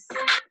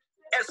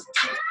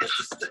 ST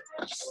is the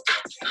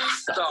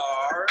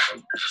star,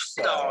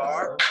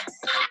 star.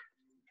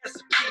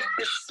 SP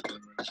is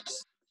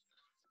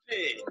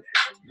spin,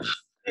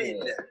 spin.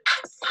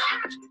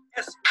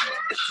 SP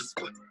is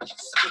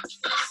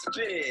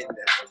spin,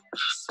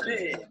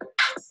 spin.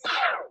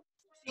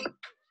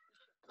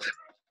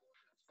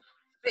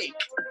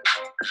 Fake,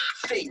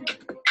 fake.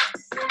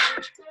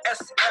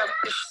 SM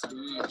is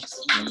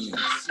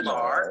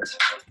smart,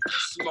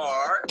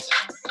 smart.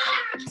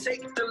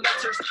 Take the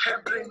letters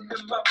and blend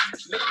them up,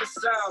 make a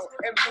sound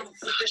and move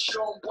with the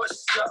show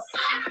what's up.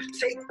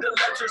 Take the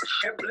letters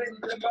and blend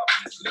them up,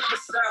 make a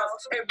sound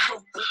and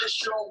move with the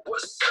show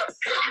what's up.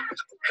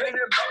 Hey, hang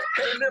them up,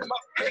 hang them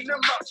up, hang them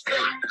up.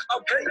 Hey,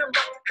 I'll hang them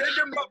up, hang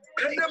them up,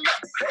 hang them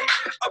up. Hey,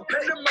 I'll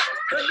hang them up,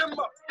 hang them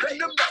up, hang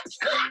them up.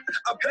 Hey,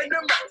 I'll hang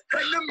them up,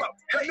 hang them up,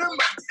 hang them up.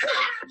 Hey,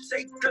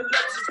 take the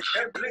letters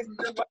and blend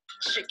them up.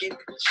 Chicken,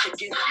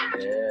 chicken.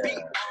 Yeah,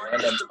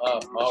 and them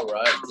up. All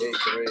right,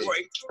 K3.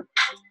 Break,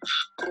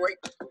 break.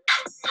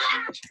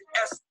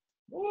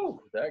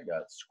 Woo, that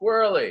got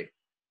squirrely.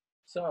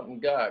 Something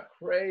got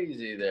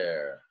crazy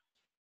there.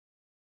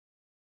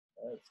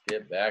 Let's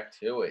get back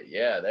to it.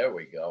 Yeah, there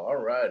we go. All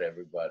right,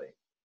 everybody.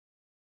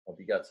 Hope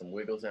you got some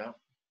wiggles out.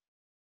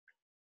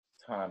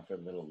 Time for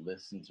a little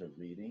listen to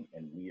reading,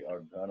 and we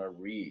are gonna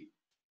read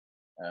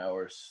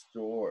our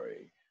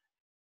story,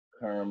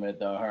 Kermit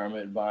the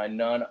Hermit, by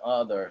none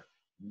other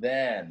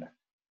than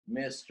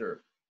Mr.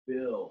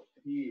 Bill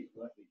Pete.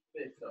 Let me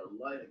fix our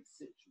lighting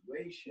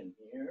situation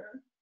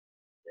here.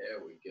 There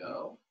we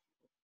go.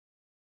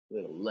 A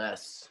little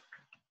less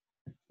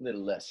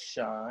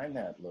shine.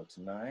 That looks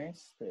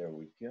nice. There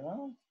we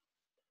go.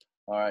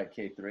 All right,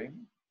 K3.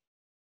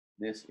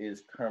 This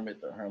is Kermit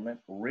the Hermit,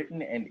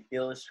 written and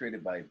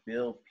illustrated by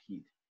Bill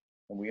Pete.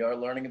 And we are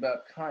learning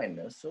about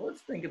kindness. So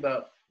let's think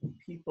about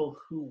people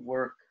who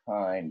were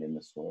kind in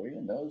the story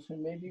and those who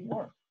maybe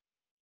weren't.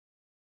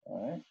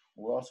 All right.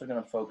 We're also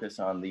going to focus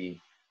on the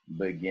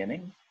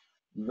beginning,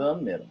 the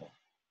middle,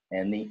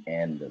 and the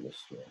end of the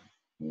story.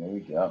 Here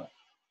we go.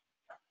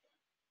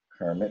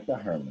 Kermit the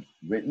Hermit,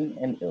 written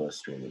and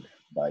illustrated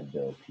by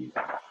Bill Pete.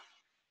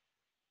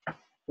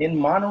 In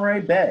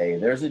Monterey Bay,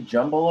 there's a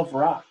jumble of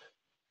rock,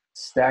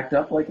 stacked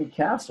up like a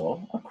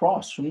castle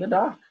across from the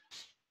dock.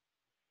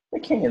 The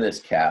king of this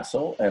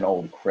castle, an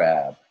old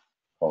crab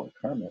called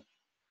Kermit,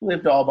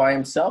 lived all by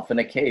himself in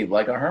a cave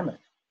like a hermit.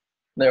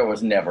 There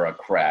was never a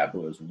crab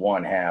who was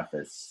one half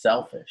as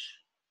selfish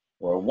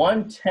or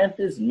 1/10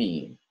 as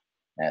mean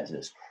as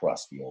this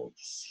crusty old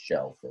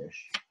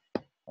shellfish.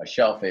 A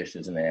shellfish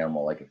is an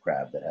animal like a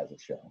crab that has a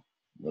shell.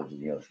 It lives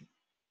in the ocean.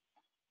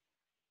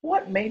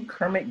 What made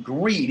Kermit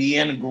greedy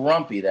and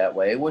grumpy that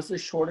way was the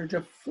shortage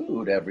of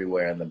food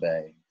everywhere in the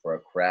bay, for a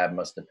crab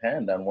must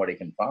depend on what he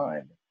can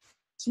find.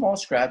 Small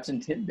scraps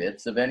and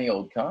tidbits of any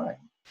old kind.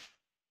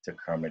 To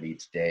Kermit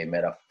each day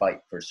met a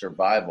fight for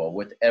survival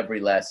with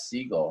every last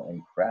seagull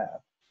and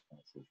crab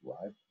as his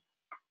rival.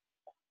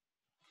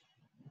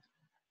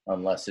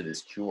 Unless it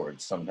is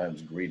cured,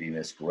 sometimes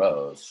greediness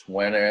grows.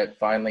 When it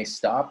finally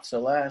stops,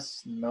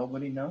 alas,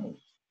 nobody knows.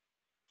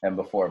 And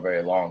before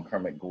very long,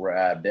 Kermit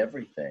grabbed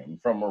everything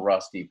from a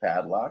rusty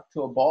padlock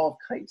to a ball of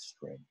kite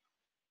string,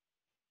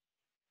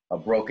 a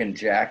broken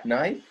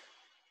jackknife,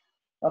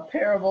 a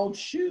pair of old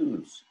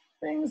shoes,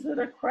 things that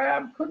a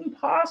crab couldn't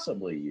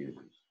possibly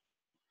use.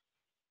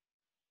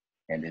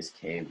 And his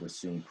cave was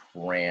soon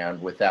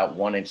crammed without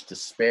 1 inch to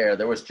spare.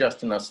 There was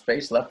just enough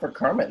space left for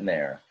Kermit in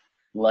there.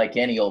 Like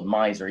any old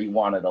miser, he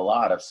wanted a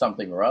lot of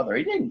something or other.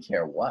 He didn't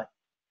care what.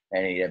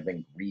 And he'd have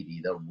been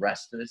greedy the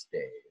rest of his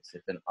days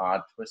if an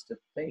odd twist of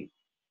fate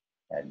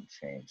hadn't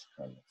changed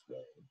Kermit's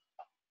ways.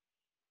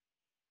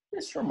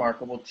 This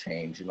remarkable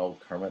change in old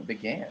Kermit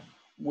began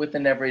with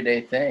an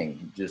everyday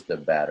thing, just a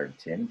battered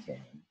tin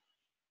can.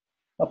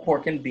 A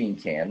pork and bean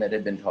can that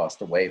had been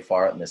tossed away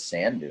far out in the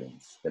sand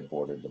dunes that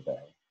bordered the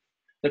bay.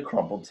 The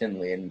crumpled tin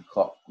lid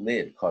caught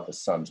the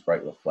sun's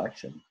bright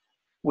reflection,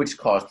 which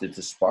caused it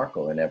to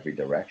sparkle in every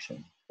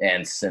direction.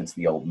 And since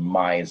the old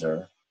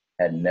miser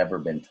had never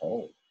been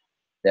told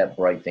that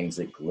bright things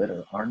that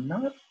glitter are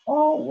not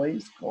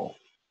always gold,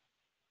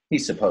 he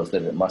supposed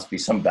that it must be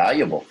some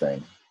valuable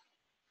thing,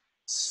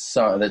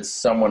 that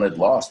someone had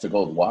lost, a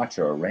gold watch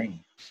or a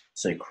ring.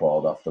 So he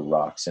crawled off the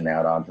rocks and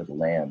out onto the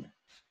land,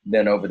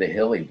 then over the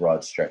hilly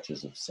broad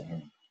stretches of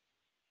sand.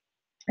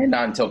 And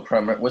not until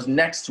Kermit was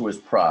next to his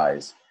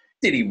prize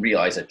did he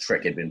realize a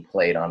trick had been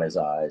played on his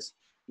eyes.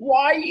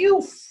 "Why,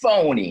 you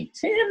phony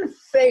tin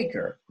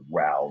faker,"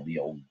 growled the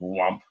old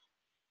grump.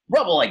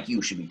 "Rubble like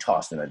you should be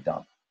tossed in a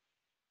dump."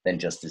 Then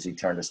just as he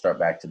turned to start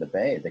back to the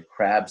bay, the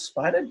crab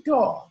spied a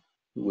dog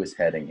who was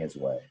heading his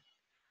way.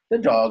 The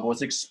dog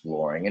was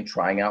exploring and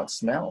trying out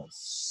smells,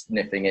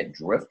 sniffing at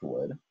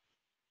driftwood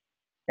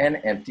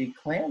and empty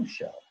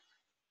clamshell.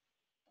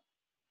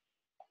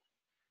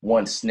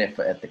 One sniff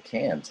at the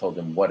can told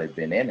him what had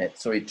been in it,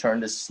 so he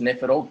turned to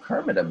sniff at old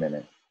Kermit a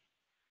minute.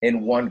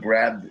 In one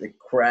grab, the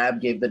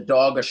crab gave the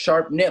dog a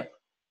sharp nip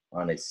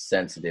on his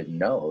sensitive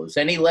nose,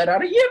 and he let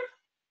out a yip.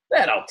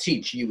 "That'll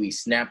teach you," he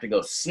snapped, "to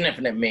go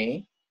sniffing at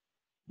me."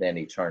 Then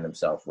he turned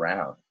himself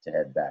round to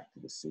head back to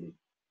the sea.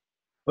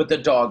 But the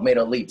dog made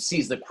a leap,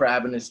 seized the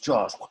crab in his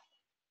jaws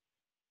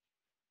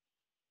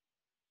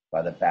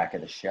by the back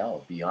of the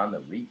shell, beyond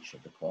the reach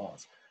of the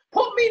claws.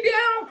 "Put me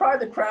down,"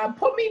 cried the crab.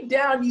 "Put me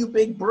down, you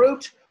big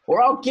brute,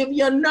 or I'll give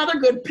you another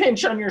good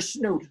pinch on your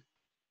snoot."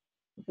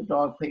 But the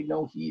dog paid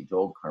no heed to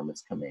old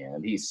Kermit's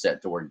command. He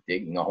set to work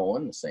digging a hole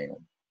in the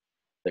sand.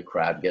 The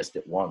crab guessed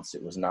at once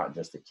it was not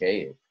just a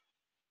cave.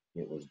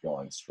 It was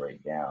going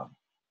straight down.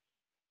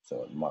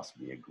 So it must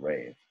be a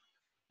grave.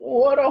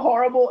 "What a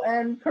horrible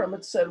end,"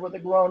 Kermit said with a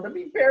groan, "to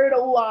be buried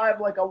alive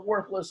like a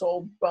worthless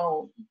old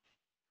bone."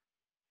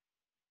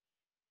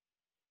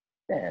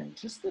 Then,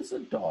 just as the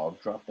dog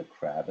dropped the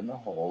crab in the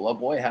hole, a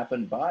boy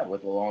happened by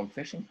with a long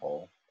fishing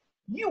pole.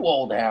 "You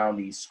old hound,"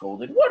 he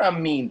scolded, "what a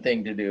mean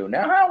thing to do.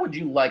 Now how would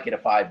you like it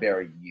if I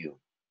buried you?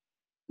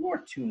 You're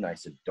too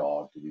nice a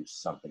dog to do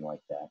something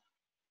like that."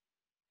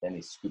 Then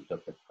he scooped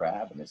up the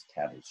crab in his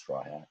tattered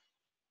straw hat,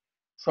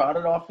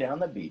 trotted off down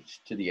the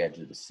beach to the edge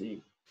of the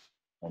sea,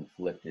 and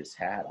flipping his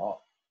hat,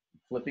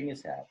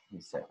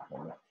 he set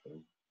Kermit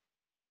free.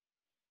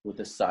 With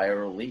a sigh of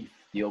relief,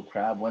 the old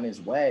crab went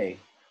his way,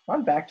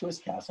 on back to his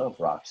castle of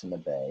rocks in the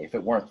bay. If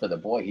it weren't for the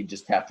boy, he'd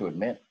just have to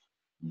admit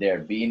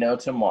there'd be no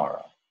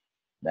tomorrow.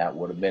 That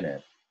would have been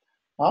it.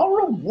 "I'll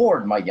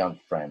reward my young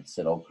friend,"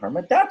 said old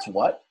Kermit. "That's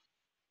what.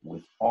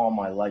 With all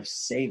my life's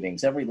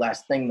savings, every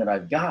last thing that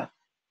I've got.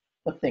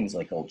 But things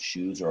like old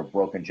shoes or a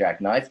broken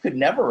jackknife could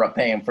never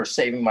repay him for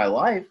saving my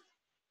life.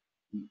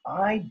 The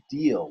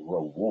ideal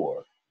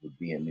reward would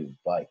be a new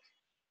bike."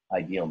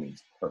 Ideal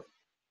means perfect.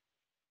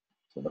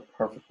 So the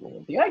perfect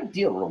reward. The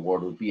ideal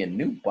reward would be a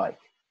new bike.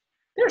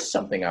 There's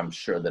something I'm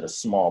sure that a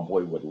small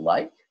boy would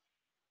like.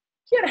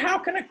 Yet how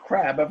can a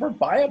crab ever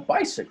buy a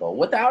bicycle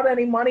without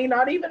any money,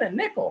 not even a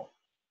nickel?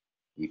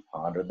 He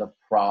pondered the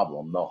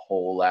problem the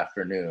whole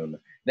afternoon,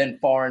 then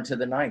far into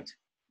the night,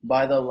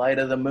 by the light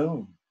of the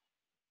moon.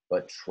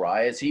 But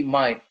try as he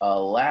might,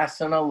 alas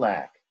and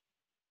alack,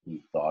 he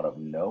thought of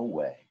no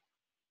way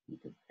he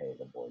could pay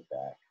the boy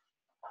back.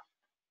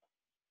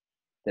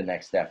 The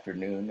next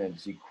afternoon,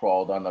 as he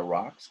crawled on the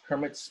rocks,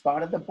 Kermit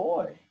spotted the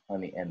boy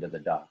on the end of the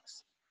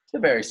docks. The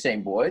very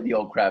same boy, the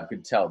old crab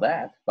could tell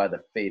that by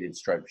the faded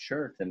striped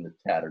shirt and the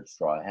tattered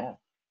straw hat.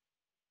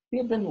 He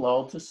had been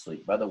lulled to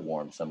sleep by the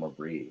warm summer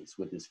breeze,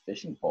 with his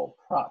fishing pole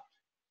propped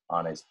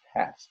on his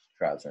patched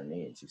trouser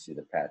knees. You see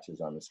the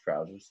patches on his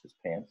trousers, his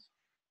pants?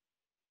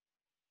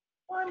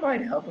 I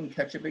might help him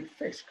catch a big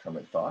fish,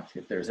 Kermit thought,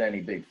 if there's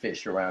any big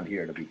fish around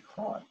here to be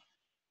caught.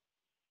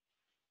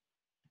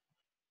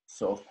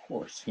 So, of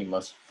course, he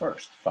must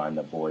first find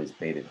the boy's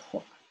baited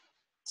hook.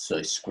 So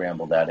he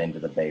scrambled out into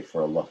the bay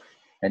for a look,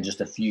 and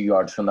just a few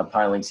yards from the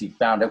pilings he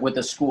found it, with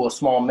a school of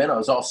small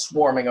minnows all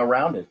swarming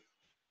around it.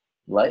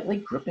 Lightly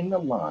gripping the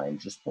line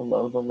just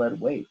below the lead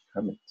weight,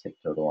 Kermit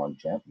tiptoed along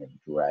gently,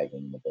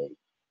 dragging the bait.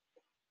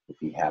 If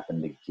he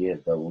happened to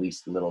give the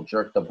least little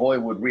jerk, the boy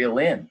would reel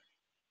in,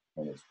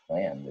 and his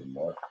plan would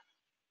work.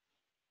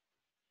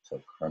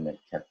 So Kermit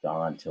kept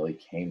on till he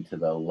came to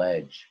the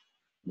ledge.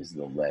 This is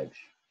the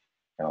ledge,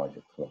 kind of like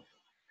a cliff,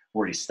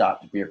 where he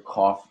stopped to veer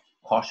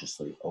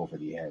cautiously over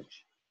the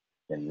edge.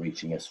 Then,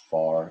 reaching as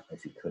far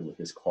as he could with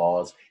his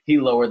claws, he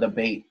lowered the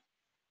bait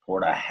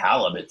toward a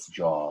halibut's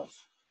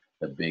jaws.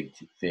 The big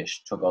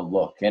fish took a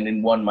look, and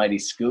in one mighty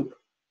scoop,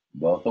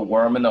 both the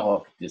worm and the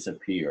hook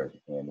disappeared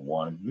in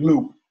one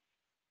loop.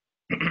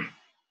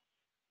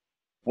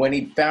 When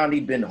he found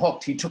he'd been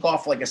hooked, he took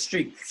off like a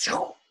streak,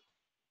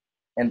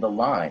 and the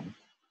line,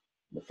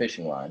 the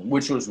fishing line,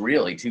 which was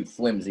really too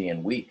flimsy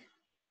and weak,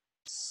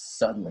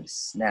 suddenly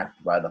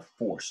snapped by the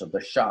force of the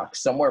shock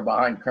somewhere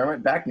behind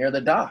Kermit, back near the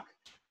dock.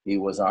 He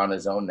was on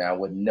his own now,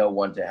 with no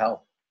one to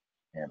help,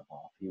 and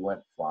off he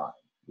went flying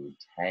through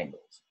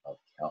tangles of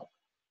kelp.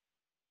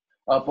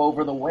 Up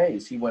over the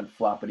ways he went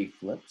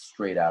floppity-flip,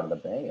 straight out of the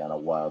bay on a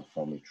wild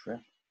foamy trip.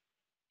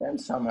 Then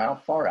somehow,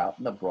 far out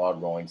in the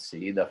broad rolling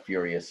sea, the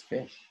furious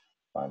fish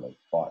finally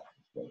fought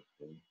his way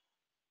free.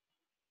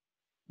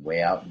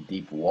 Way out in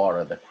deep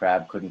water, the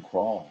crab couldn't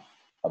crawl.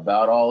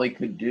 About all he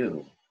could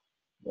do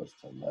was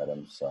to let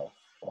himself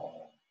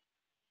fall.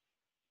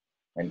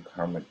 And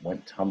Kermit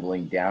went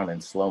tumbling down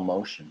in slow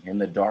motion in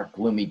the dark,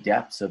 gloomy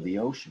depths of the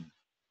ocean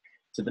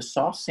to the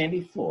soft,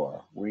 sandy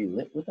floor where he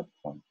lit with a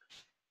plunk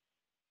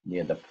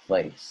near the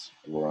place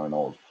where an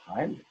old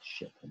pirate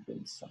ship had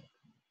been sunk.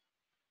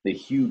 The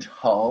huge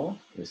hull,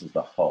 this is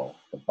the hull,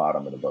 the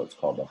bottom of the boat's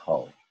called the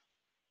hull,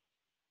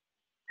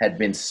 had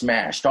been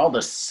smashed. All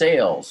the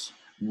sails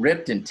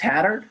ripped and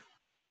tattered,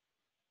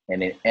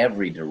 and in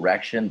every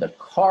direction the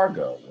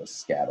cargo was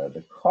scattered.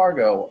 The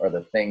cargo are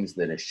the things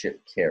that a ship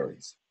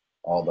carries.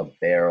 All the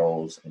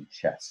barrels and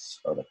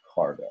chests are the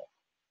cargo.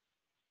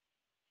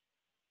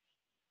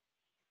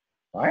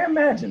 I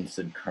imagine,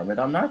 said Kermit,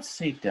 I'm not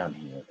safe down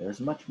here. There's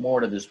much more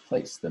to this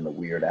place than the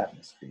weird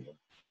atmosphere.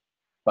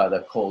 By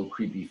the cold,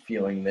 creepy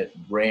feeling that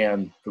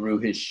ran through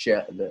his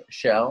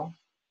shell,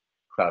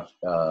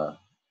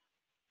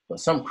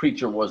 some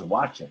creature was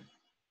watching.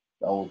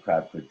 The old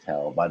crab could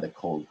tell by the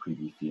cold,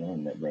 creepy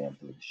feeling that ran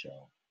through the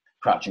shell.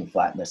 Crouching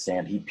flat in the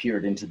sand, he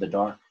peered into the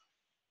dark.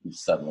 He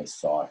suddenly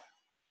saw it,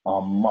 a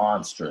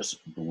monstrous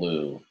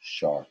blue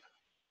shark.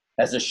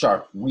 As the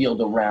shark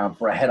wheeled around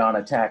for a head-on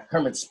attack,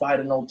 Kermit spied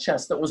an old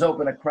chest that was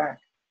open a crack.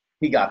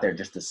 He got there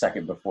just a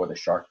second before the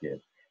shark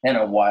did, and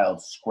a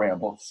wild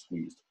scramble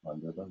squeezed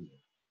under the lid.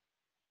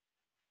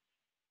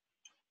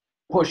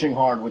 Pushing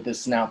hard with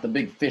his snout, the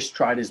big fish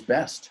tried his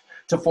best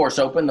to force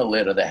open the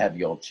lid of the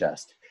heavy old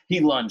chest. He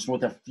lunged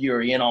with a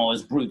fury in all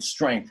his brute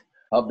strength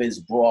of his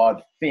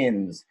broad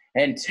fins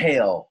and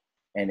tail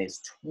and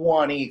his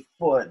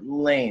 20-foot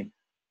length.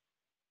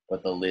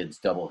 But the lid's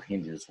double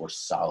hinges were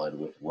solid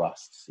with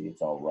rust. See,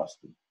 it's all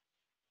rusted.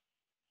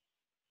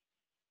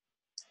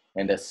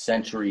 And a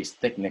century's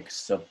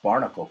thickness of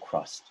barnacle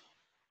crust.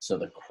 So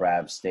the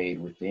crab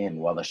stayed within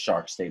while the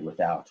shark stayed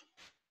without.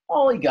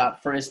 All he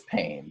got for his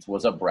pains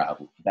was a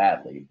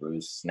badly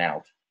bruised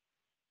snout.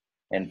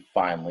 And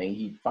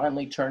he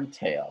finally turned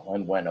tail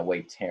and went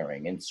away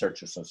tearing in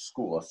search of some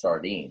school of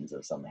sardines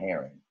or some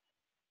herring.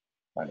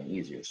 Find an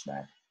easier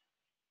snack.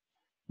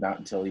 Not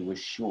until he was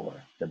sure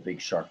the big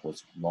shark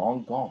was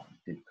long gone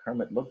did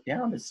Kermit look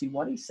down to see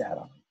what he sat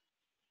on.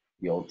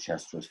 The old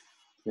chest was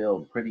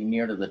filled pretty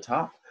near to the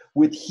top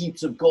with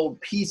heaps of gold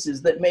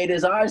pieces that made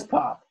his eyes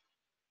pop.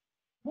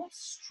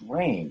 That's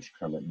strange,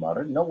 Kermit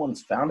muttered. No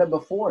one's found it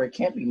before. It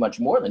can't be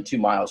much more than 2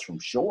 miles from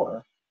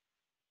shore.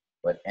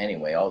 But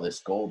anyway, all this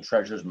gold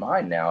treasure's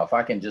mine now, if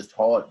I can just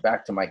haul it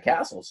back to my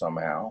castle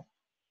somehow.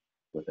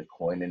 With a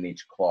coin in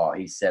each claw,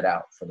 he set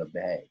out for the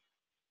bay,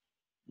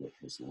 with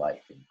his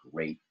life in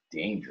great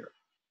danger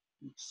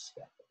each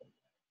step of the way.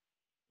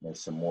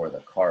 There's some more of the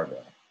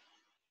cargo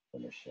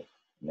in the ship,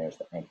 and there's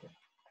the anchor.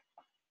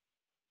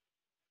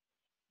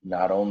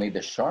 Not only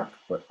the shark,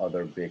 but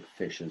other big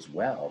fish as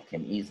well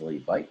can easily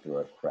bite through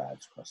a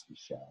crab's crusty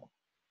shell.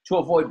 To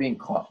avoid being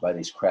caught by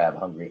these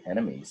crab-hungry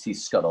enemies, he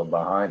scuttled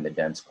behind the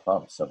dense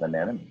clumps of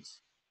anemones.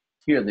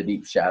 Here the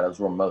deep shadows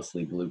were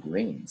mostly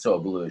blue-green, so a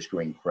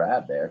bluish-green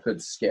crab there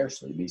could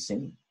scarcely be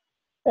seen.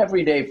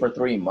 Every day for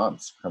 3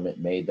 months, Kermit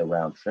made the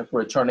round trip,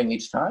 returning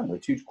each time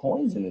with 2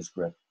 coins in his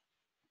grip.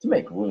 To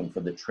make room for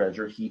the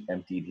treasure, he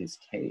emptied his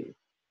cave.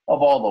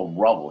 of all the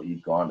rubble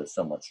he'd gone to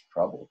so much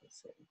trouble to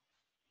save.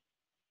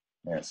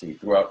 Yeah, so he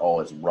threw out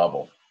all his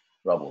rubble.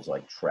 Rubble's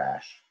like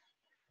trash.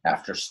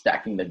 After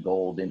stacking the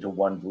gold into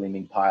one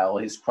gleaming pile,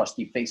 his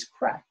crusty face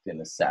cracked in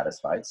a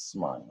satisfied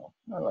smile.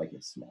 I like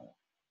his smile.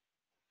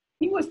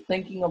 He was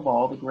thinking of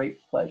all the great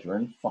pleasure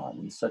and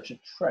fun such a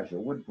treasure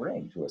would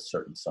bring to a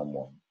certain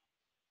someone.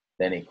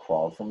 Then he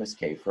crawled from his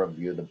cave for a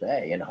view of the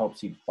bay in hopes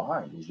he'd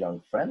find his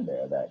young friend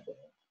there that day.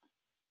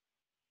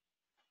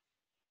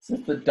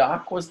 Since the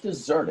dock was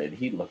deserted,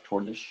 he looked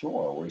toward the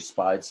shore, where he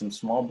spied some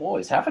small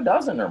boys, half a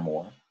dozen or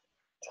more,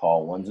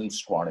 tall ones and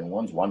scrawny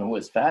ones, one who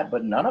was fat,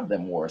 but none of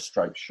them wore a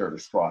striped shirt or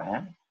straw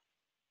hat.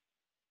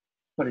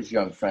 But his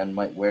young friend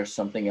might wear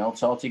something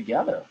else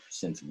altogether,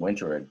 since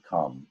winter had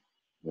come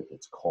with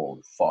its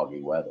cold, foggy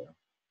weather.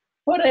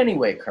 But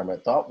anyway,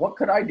 Kermit thought, what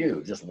could I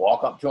do? Just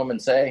walk up to him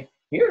and say,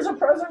 here's a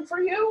present for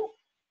you?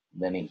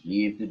 Then he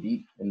heaved a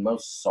deep and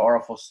most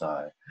sorrowful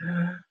sigh.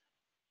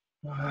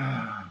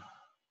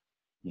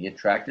 He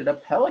attracted a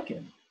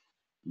pelican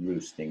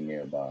roosting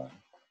nearby.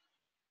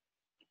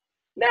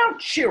 Now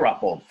cheer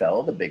up, old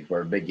fellow, the big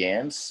bird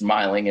began,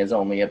 smiling as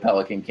only a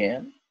pelican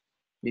can.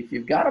 If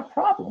you've got a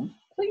problem,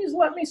 please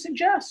let me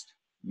suggest.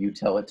 You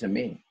tell it to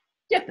me.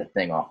 Get the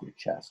thing off your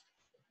chest.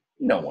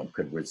 No one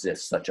could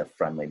resist such a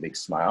friendly big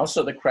smile,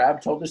 so the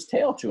crab told his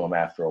tale to him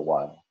after a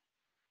while,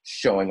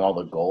 showing all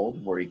the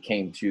gold when he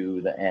came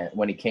to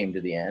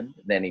the end.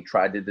 Then he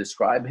tried to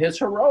describe his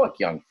heroic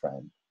young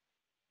friend.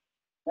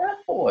 That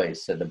boy,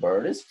 said the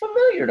bird, is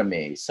familiar to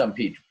me. Some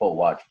people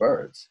watch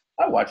birds.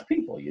 I watch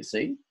people, you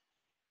see.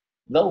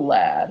 The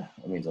lad,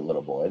 that means a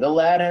little boy, the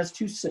lad has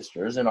 2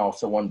 sisters and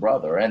also 1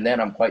 brother, and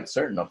then I'm quite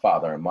certain a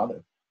father and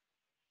mother.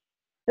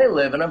 They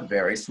live in a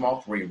very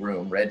small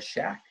 3-room red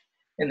shack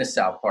in the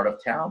south part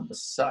of town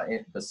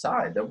beside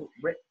the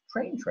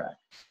train track.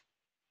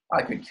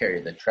 I could carry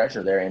the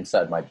treasure there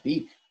inside my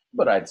beak,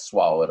 but I'd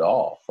swallow it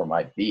all, for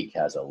my beak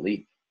has a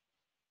leak.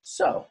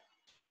 So,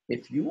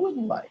 if you would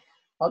like,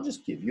 I'll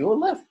just give you a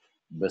lift.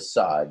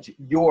 Besides,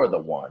 you're the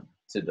one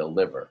to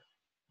deliver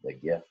the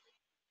gift.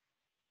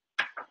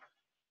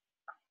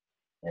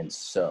 And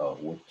so,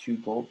 with 2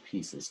 gold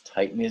pieces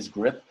tight in his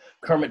grip,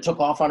 Kermit took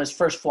off on his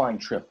first flying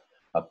trip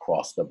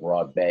across the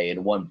broad bay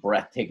in one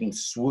breathtaking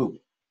swoop,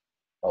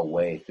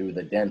 away through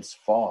the dense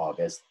fog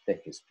as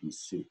thick as pea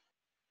soup.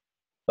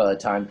 By the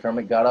time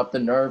Kermit got up the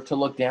nerve to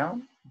look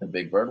down, the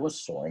big bird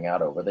was soaring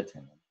out over the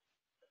town.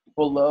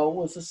 Below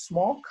was a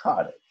small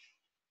cottage,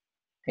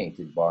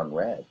 painted barn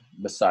red,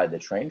 beside the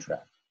train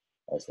track,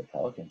 as the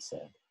pelican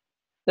said.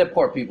 That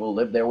poor people who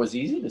lived there was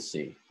easy to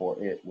see, for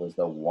it was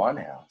the one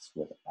house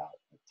without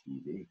a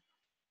TV.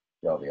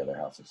 All the other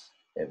houses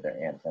had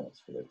their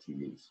antennas for their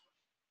TVs.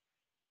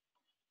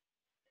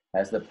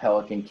 As the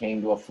pelican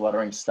came to a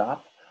fluttering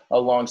stop,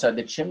 alongside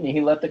the chimney,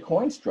 he let the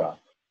coins drop.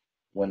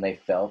 When they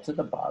fell to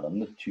the bottom,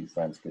 the 2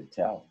 friends could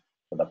tell,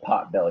 for the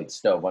pot-bellied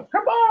stove went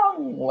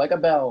kabong like a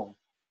bell.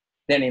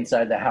 Then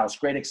inside the house,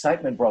 great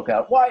excitement broke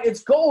out. Why,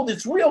 it's gold!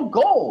 It's real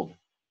gold!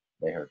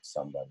 They heard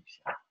somebody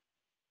shout.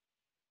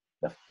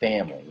 The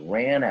family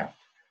ran out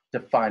to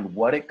find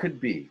what it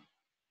could be,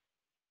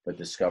 but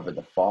discovered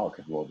the fog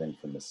had rolled in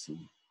from the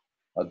sea.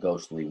 A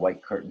ghostly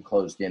white curtain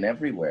closed in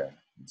everywhere,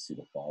 and see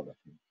the fog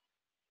appear.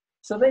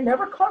 So they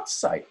never caught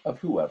sight of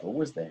whoever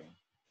was there.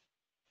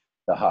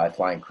 The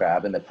high-flying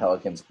crab in the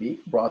pelican's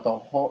beak brought the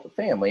whole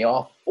family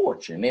a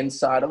fortune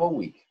inside of a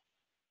week.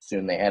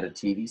 Soon they had a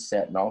TV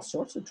set and all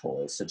sorts of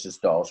toys, such as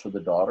dolls for the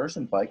daughters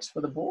and bikes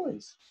for the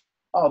boys.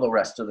 All the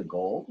rest of the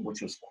gold,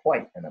 which was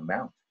quite an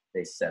amount,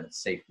 they set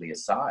safely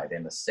aside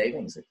in a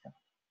savings account.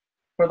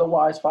 For the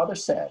wise father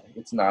said,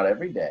 it's not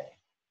every day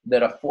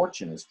that a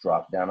fortune is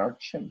dropped down our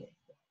chimney.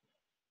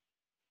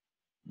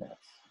 That's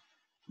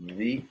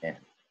the end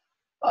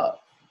of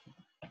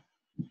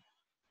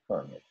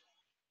Kermit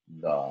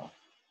the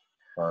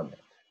Hermit.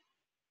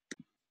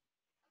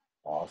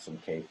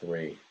 Awesome,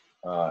 K3.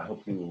 I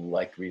hope you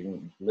liked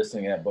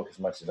listening to that book as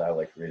much as I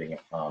liked reading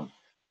it.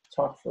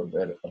 Talk for a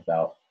bit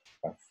about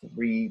our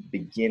 3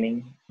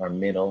 beginning, our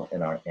middle,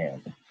 and our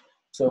end.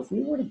 So if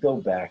we were to go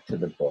back to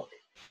the book,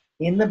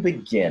 in the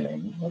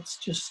beginning, let's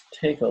just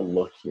take a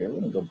look here.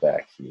 We're going to go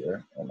back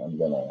here, and I'm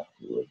going to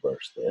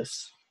reverse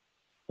this.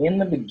 In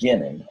the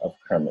beginning of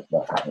Kermit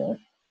the Hermit,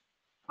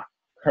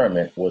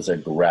 Kermit was a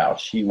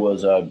grouch. He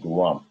was a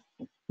grump.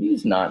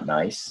 He's not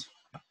nice.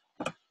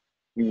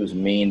 He was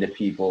mean to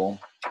people.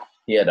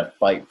 He had to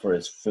fight for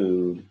his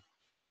food,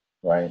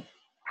 right?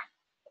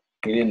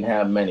 He didn't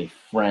have many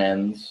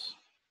friends,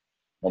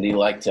 and he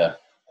liked to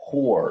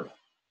hoard.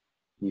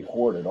 He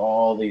hoarded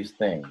all these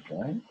things,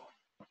 right?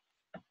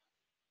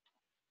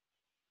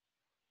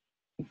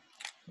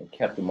 He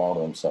kept them all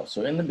to himself.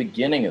 So in the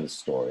beginning of the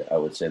story, I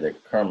would say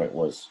that Kermit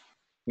was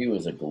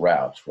a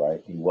grouch,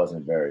 right? He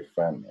wasn't very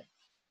friendly.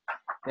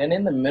 And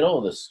in the middle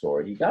of the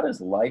story, he got his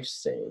life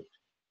saved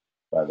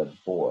by the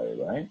boy,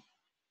 right?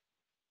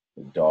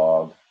 The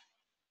dog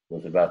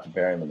was about to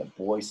bury him, and the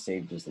boy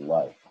saved his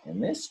life.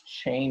 And this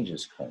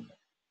changes Kermit.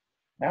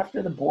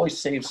 After the boy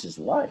saves his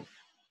life,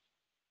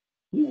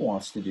 he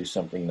wants to do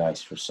something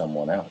nice for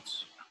someone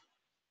else.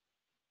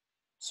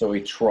 So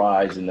he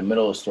tries, in the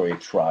middle of the story, he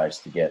tries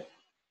to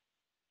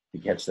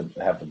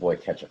have the boy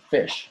catch a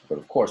fish. But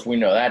of course, we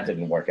know that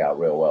didn't work out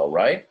real well,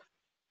 right?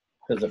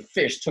 Because the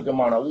fish took him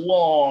on a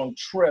long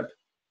trip,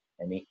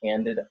 and he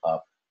ended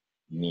up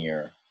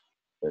near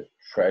the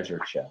treasure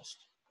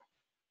chest.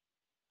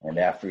 And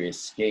after he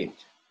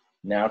escaped,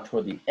 now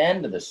toward the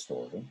end of the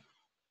story,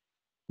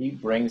 he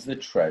brings the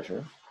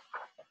treasure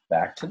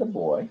back to the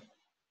boy,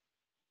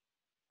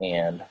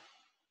 and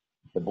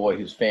the boy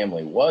whose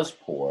family was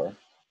poor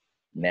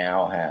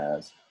now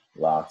has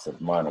lots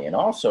of money. And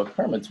also,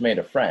 Kermit's made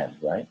a friend,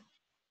 right?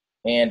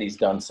 And he's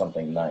done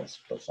something nice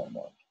for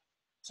someone.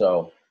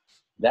 So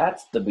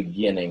that's the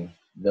beginning,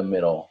 the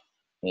middle,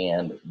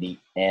 and the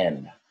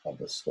end of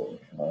the story,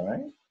 all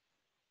right?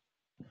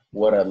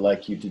 What I'd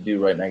like you to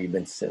do right now, you've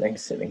been sitting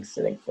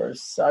for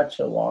such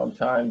a long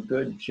time.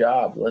 Good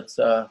job. Let's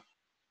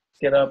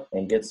get up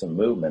and get some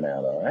movement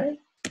out, all right?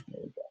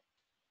 There we go.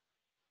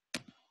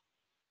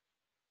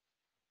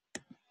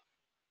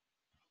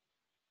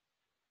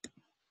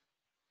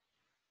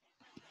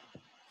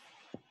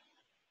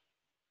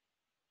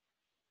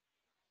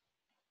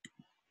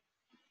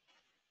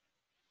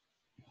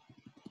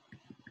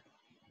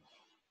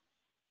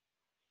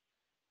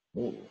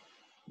 Ooh,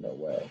 no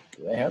way.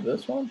 Do they have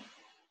this one?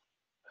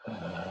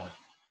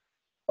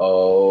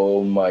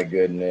 Oh my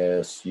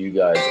goodness, you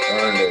guys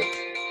earned it.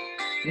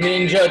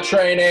 Ninja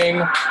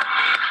training.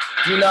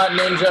 Do not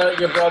ninja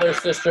your brother,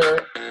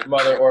 sister,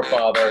 mother, or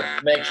father.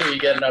 Make sure you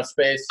get enough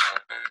space.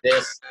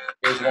 This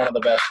is one of the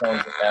best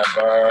ones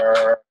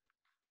ever.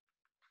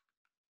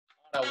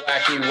 On a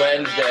wacky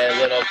Wednesday,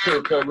 little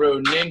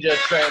kookaroo ninja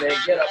training.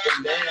 Get up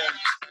and dance.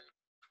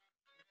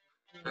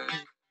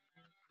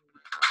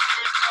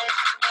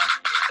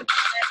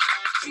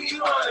 Do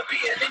you want to be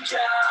a ninja?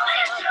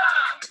 Ninja!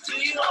 Do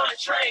you want to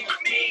train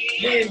with me?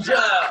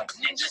 Ninja!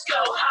 Ninjas go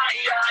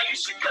higher, you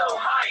should go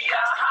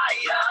higher,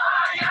 higher,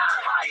 higher,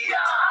 higher,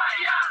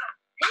 higher.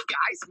 Hey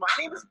guys, my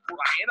name is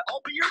Brian.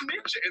 I'll be your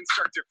ninja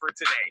instructor for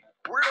today.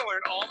 We're gonna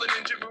learn all the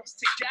ninja moves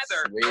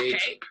together. Sweet.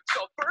 Okay?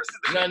 So first is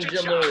the Ninja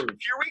ninja chop. move.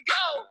 Here we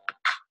go.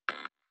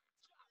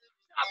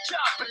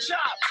 Chop, chop,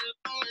 chop.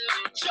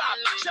 Chop,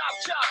 chop,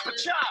 chop,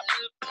 chop.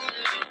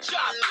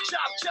 Chop,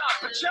 chop, chop,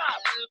 chop.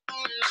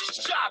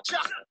 Chop,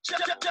 chop,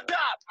 chop, chop,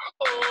 chop.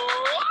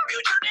 Oh,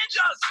 future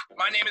ninjas!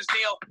 My name is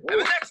Neil,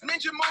 and the next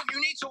ninja move you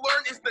need to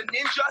learn is the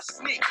ninja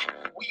sneak.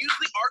 We use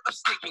the art of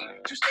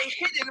sneaking to stay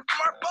hidden from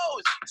our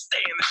foes.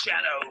 Stay in the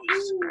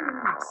shadows.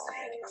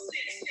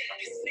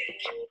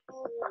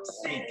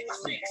 Sneak,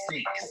 sneak,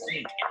 sneak,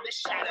 sneak in the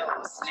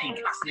shadows. Sneak,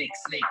 sneak,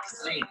 sneak,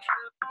 sneak.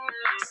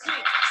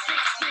 Sneak,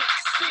 sneak, sneak,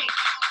 sneak.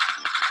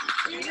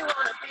 Do you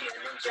wanna be a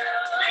ninja?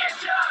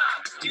 Ninja!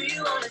 Do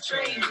you wanna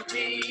train with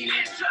me?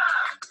 Ninja!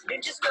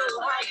 Ninjas go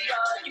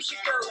higher, you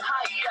should go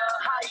higher,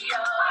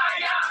 higher,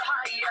 higher,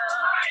 higher,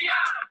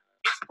 higher.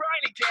 It's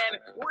Brian again.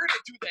 We're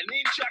gonna do the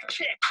ninja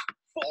kick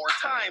 4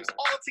 times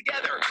all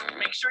together.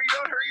 Make sure you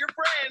don't hurt your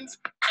friends.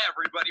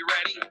 Everybody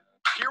ready?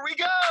 Here we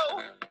go.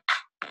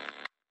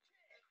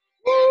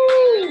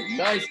 Woo!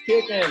 Nice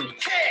kicking.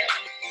 Kick.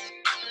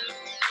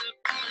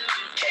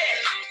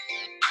 Kick.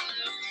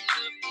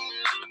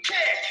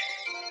 Kick.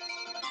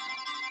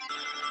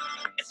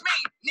 It's me,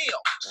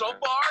 Neil. So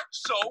far,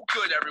 so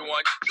good,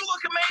 everyone. You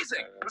look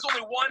amazing. There's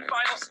only one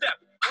final step.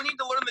 We need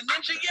to learn the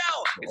ninja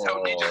yell. It's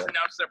how ninjas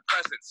announce their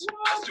presence.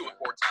 Let's do it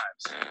 4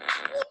 times.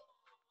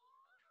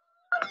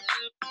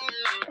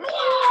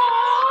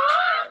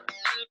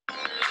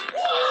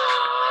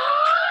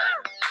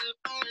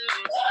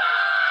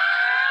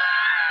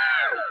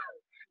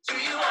 Do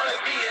you want to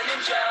be a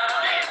ninja?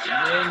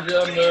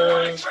 Ninja Do you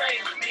want move. to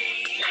train with me?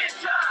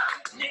 Ninja.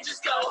 Ninjas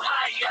go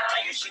higher.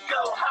 You should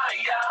go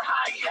higher,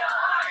 higher,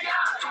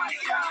 higher,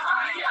 higher,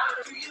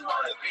 higher. Do you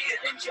want to be a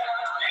ninja?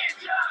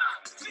 Ninja.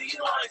 Do you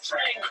want to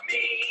train with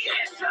me?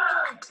 Ninja.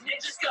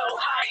 Ninjas go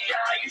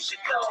higher. You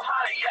should go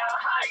higher,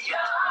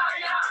 higher,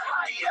 higher,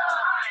 higher,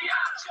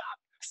 higher. Chop,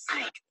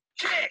 sneak,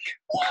 kick,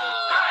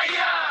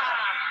 higher.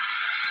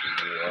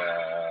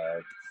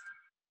 What?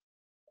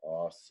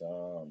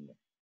 Awesome.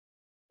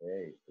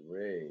 Hey,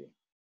 3.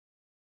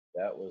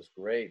 That was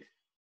great.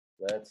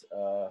 Let's,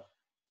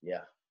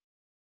 yeah.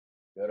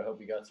 Good. I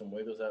hope you got some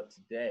wiggles out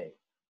today.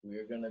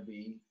 We're going to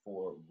be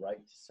for right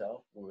to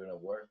self. We're going to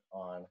work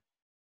on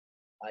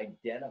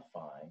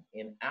identifying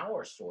in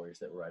our stories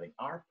that we're writing,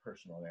 our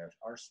personal narratives,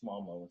 our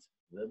small moments,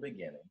 the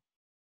beginning,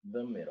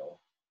 the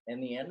middle,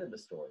 and the end of the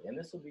story. And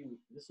this will be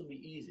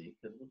easy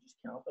because we'll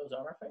just count those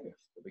on our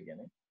fingers: the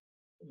beginning,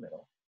 the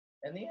middle,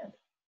 and the end.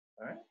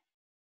 All right.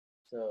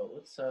 So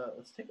let's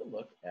take a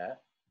look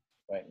at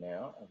right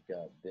now. I've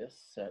got this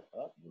set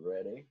up,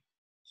 ready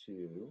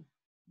to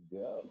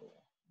go.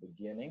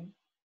 Beginning,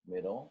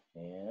 middle,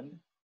 and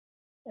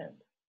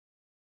end.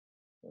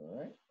 All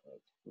right.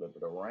 Let's flip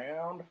it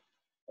around.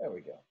 There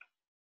we go.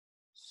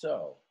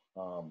 So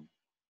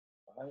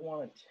I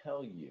want to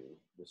tell you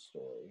the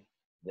story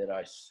that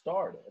I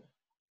started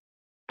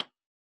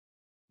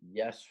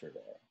yesterday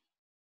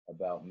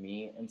about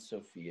me and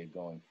Sophia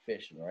going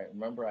fishing, right?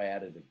 Remember, I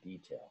added a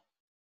detail.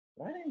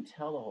 But I didn't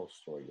tell the whole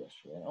story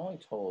yesterday. I only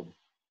told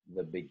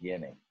the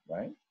beginning,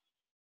 right?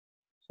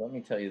 So let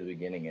me tell you the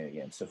beginning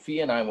again.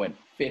 Sophia and I went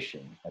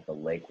fishing at the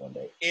lake one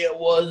day. It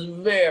was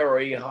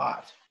very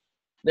hot.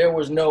 There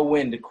was no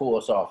wind to cool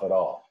us off at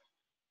all.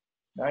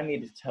 Now I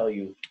need to tell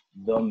you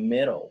the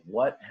middle.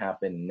 What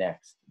happened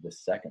next? The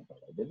second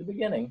part. I did the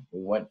beginning.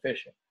 We went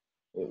fishing.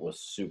 It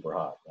was super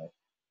hot, right?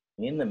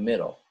 In the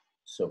middle,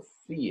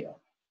 Sophia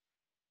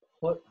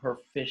put her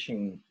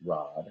fishing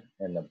rod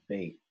and the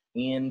bait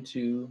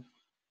into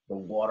the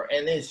water,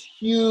 and this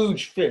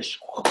huge fish,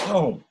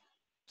 boom,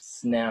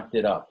 snapped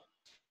it up.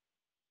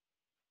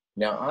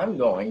 Now I'm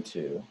going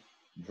to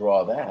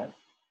draw that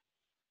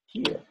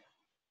here.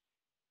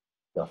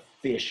 The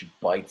fish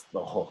bites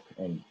the hook,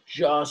 and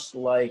just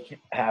like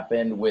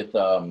happened with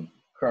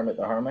Kermit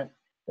the Hermit,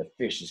 the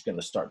fish is going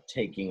to start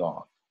taking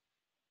off.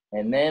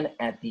 And then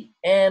at the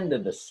end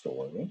of the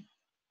story,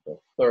 the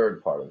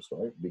third part of the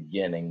story,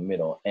 beginning,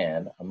 middle,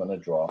 end, I'm going to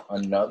draw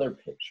another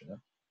picture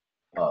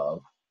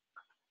of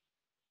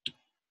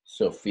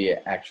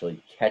Sophia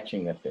actually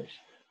catching the fish,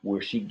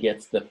 where she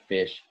gets the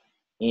fish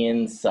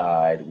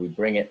inside. We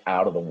bring it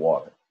out of the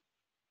water,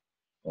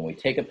 and we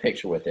take a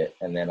picture with it,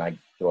 and then I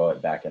throw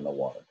it back in the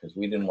water because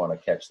we didn't want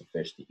to catch the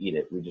fish to eat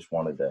it. We just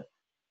wanted to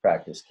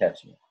practice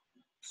catching it.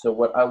 So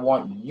what I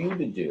want you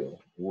to do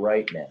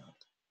right now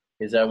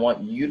is I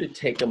want you to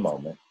take a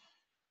moment,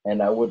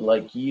 and I would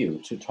like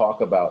you to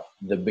talk about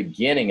the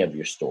beginning of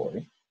your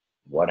story,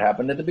 what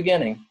happened at the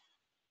beginning,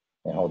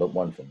 and hold up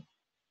one finger.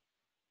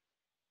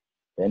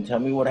 Then tell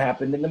me what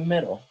happened in the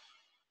middle.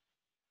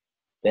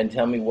 Then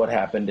tell me what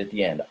happened at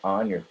the end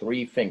on your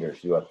 3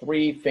 fingers. Do a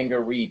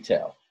 3-finger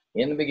retell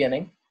in the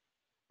beginning,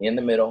 in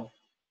the middle,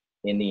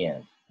 in the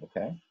end,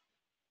 okay?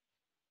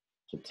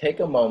 So take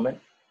a moment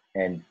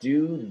and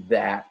do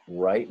that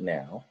right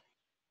now.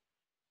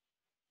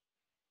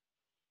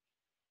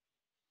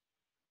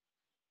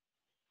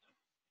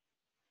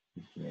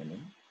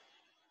 Beginning,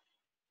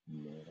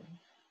 middle,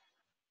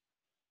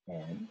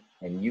 end.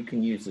 And you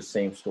can use the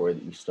same story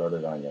that you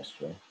started on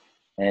yesterday.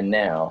 And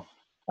now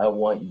I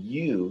want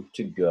you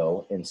to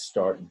go and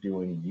start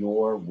doing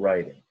your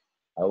writing.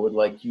 I would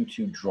like you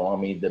to draw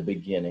me the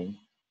beginning,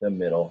 the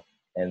middle,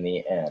 and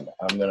the end.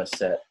 I'm going to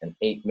set an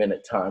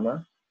 8-minute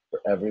timer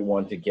for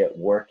everyone to get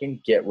working.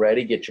 Get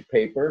ready, get your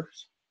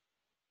papers.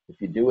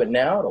 If you do it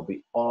now, it'll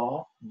be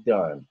all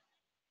done.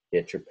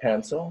 Get your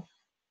pencil.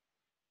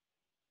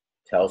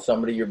 Tell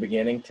somebody your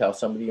beginning, tell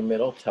somebody your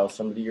middle, tell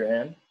somebody your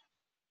end.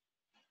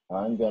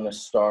 I'm going to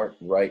start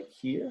right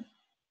here.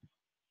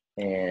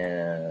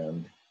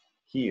 And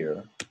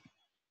here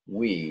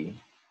we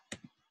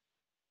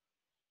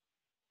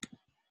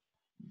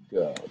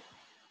go.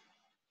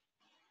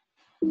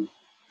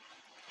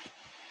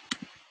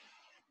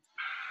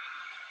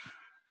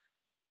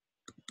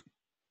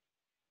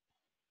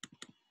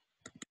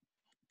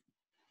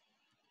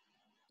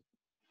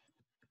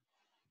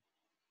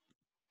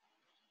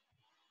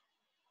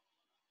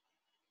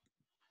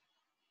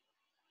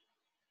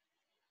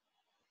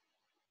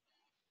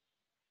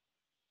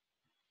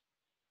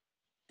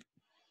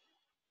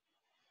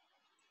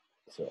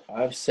 So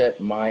I've set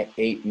my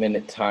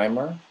 8-minute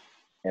timer,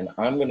 and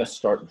I'm going to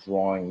start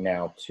drawing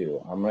now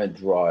too. I'm going to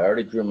draw. I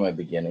already drew my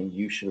beginning.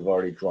 You should have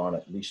already drawn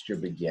at least your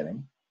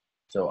beginning.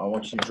 So I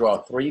want you to draw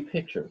 3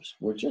 pictures.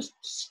 We're just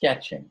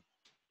sketching.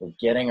 We're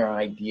getting our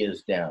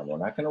ideas down. We're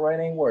not going to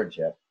write any words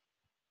yet,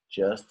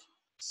 just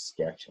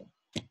sketching.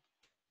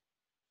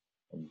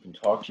 And you can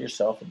talk to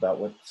yourself about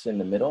what's in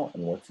the middle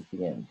and what's at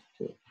the end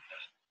too.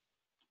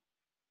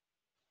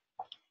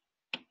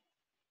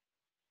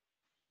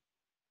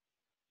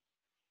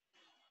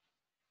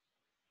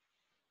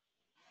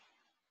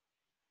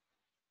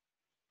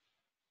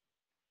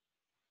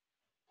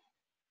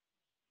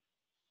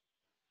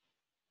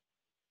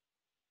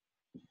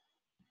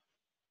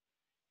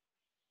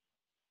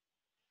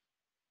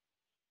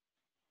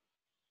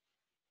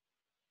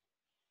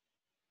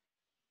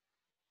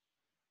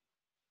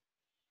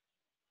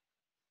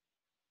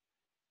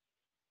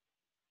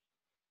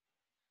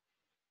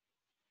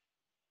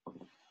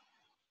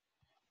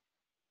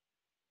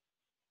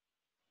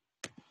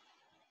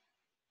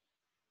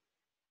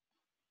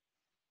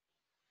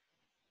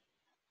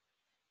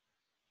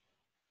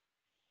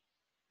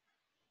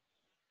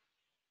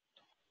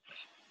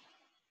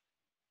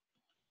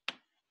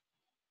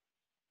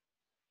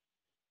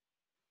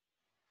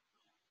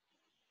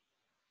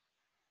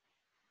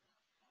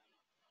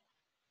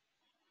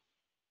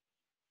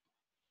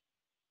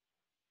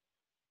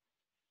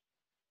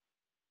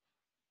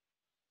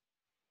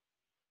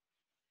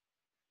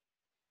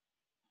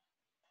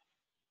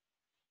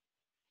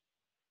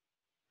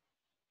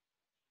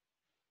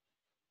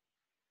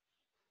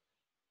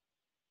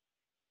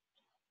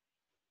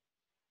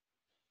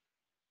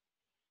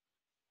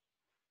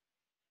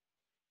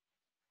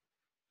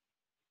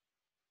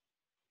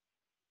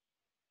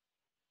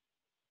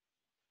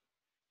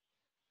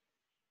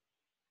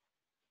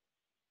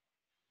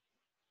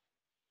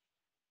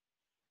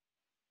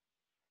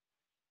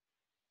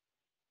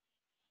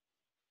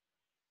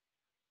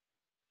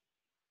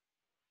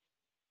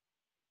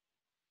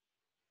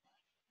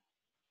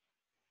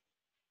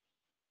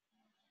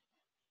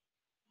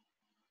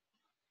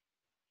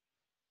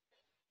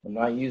 I'm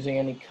not using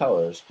any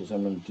colors because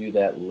I'm going to do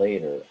that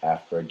later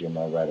after I do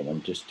my writing.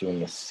 I'm just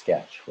doing a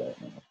sketch right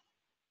now.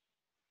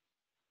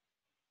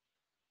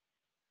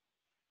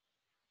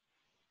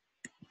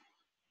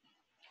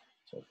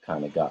 So I've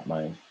kind of got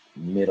my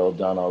middle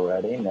done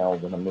already. Now we're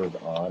going to move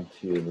on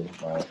to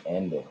my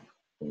ending.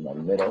 In the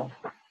middle,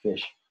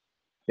 fish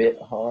bit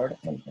hard,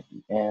 and at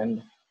the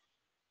end,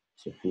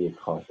 Sophia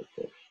caught the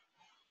fish.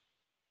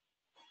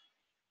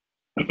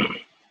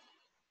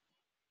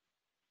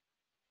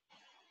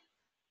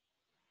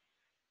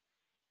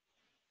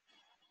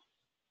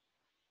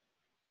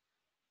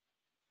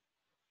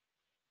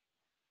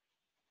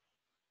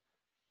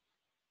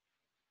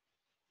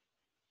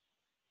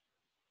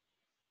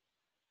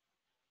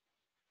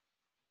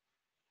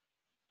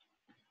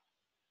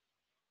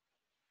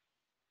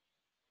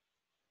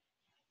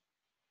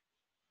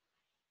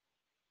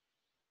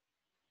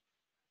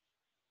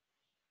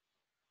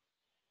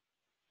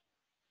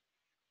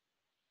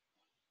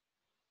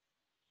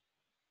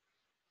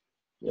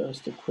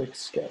 Just a quick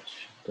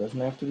sketch. Doesn't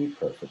have to be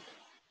perfect.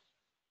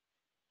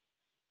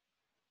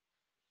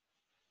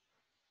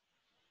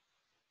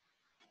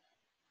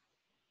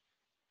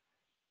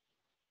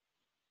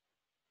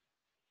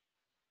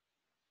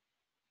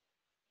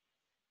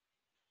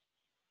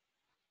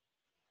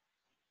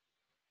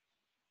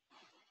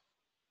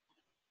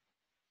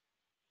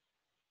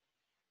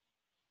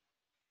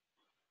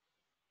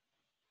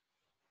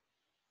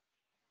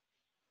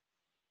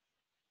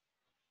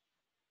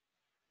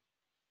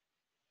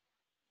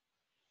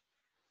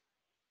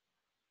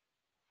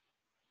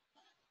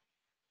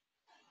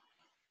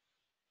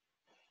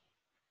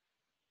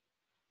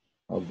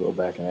 I'll go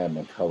back and add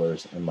my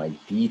colors and my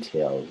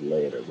details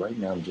later. Right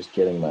now, I'm just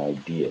getting my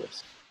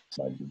ideas.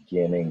 My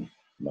beginning,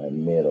 my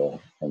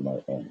middle, and my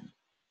end.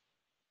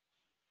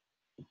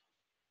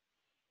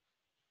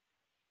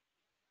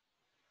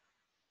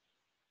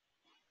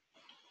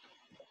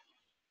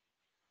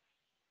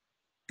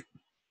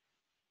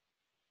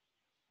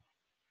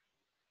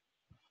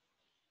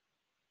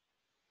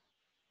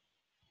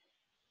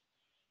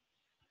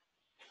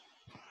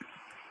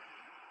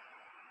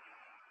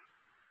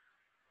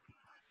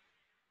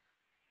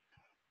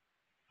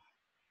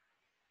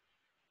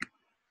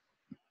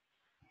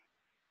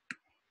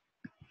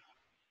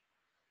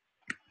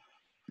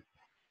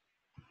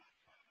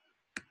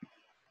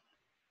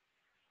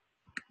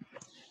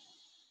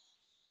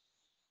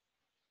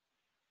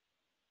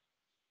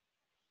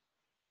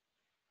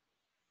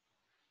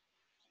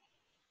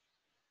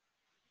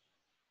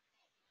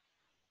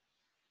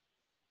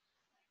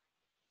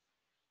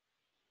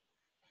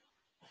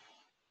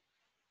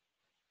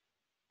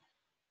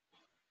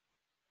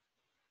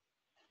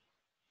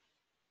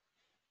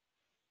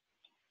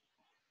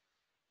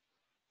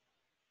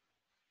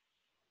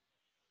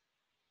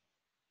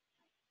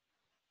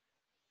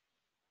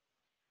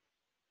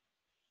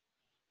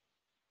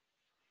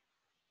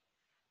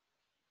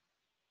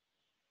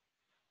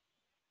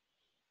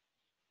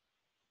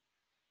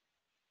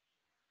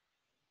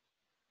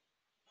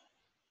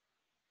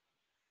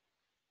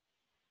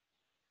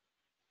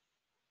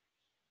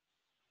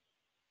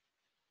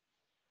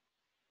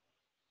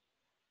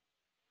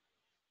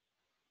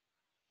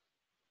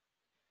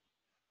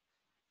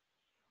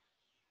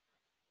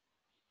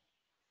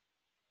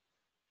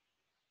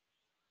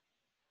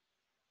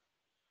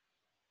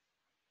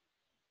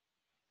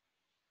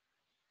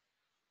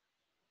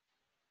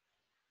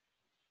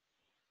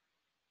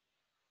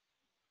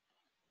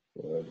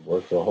 Good.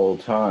 Work the whole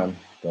time.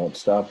 Don't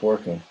stop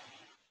working.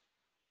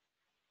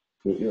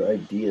 Get your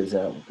ideas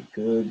out with a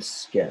good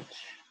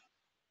sketch.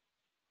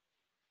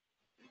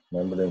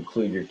 Remember to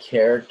include your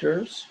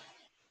characters,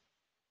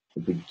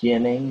 the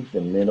beginning,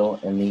 the middle,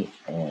 and the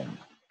end.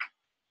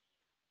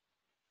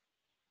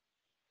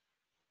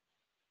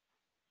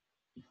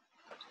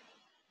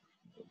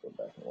 I'll go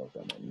back and work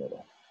on my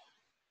middle.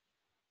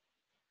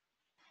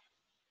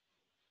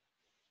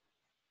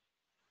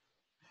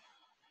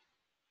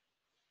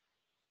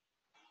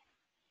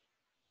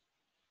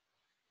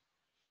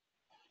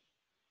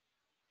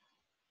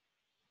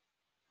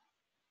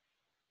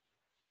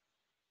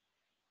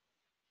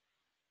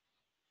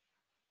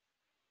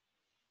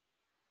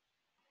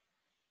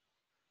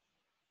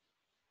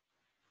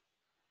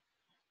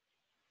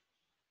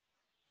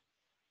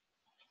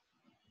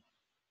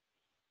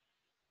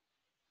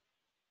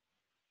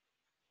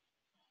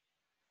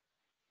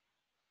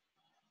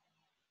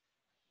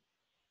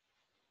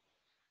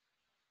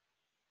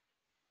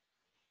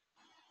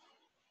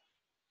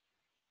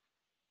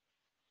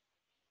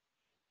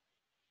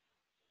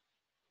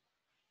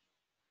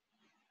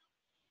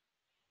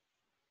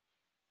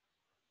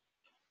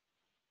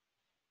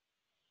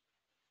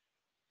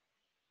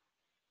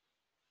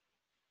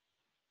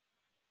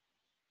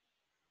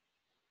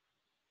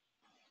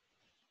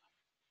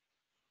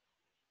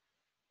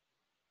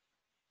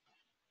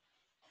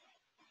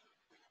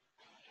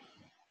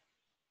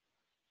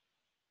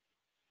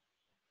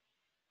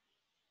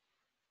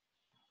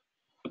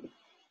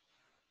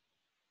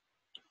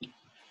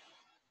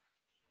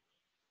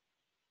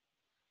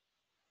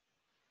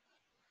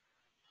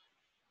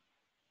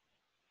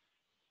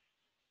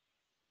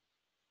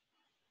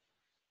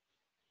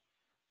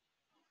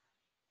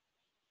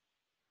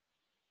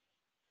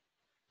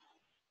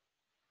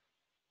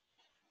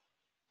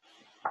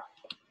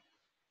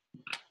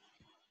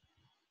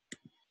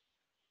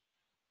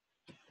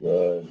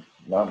 Good.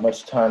 Not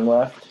much time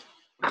left.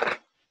 You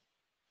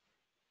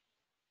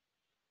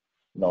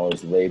can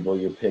always label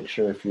your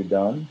picture if you're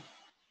done.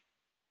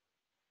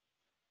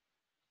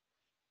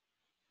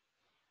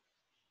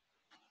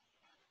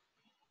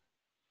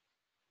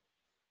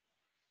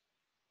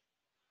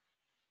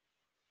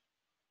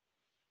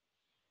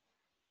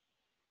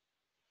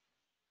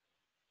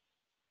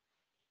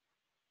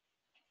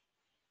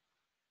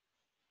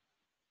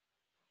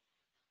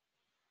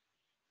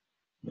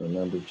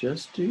 Remember,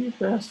 just do your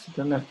best. It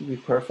doesn't have to be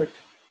perfect.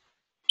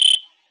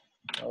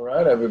 All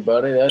right,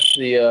 everybody. That's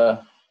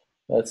the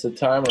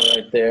timer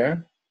right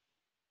there.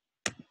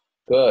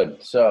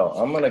 Good. So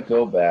I'm going to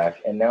go back,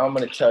 and now I'm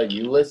going to tell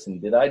you, listen,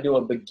 did I do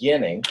a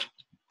beginning,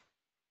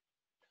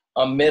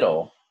 a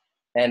middle,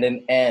 and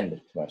an end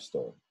to my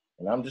story?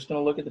 And I'm just going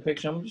to look at the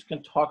picture. I'm just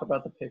going to talk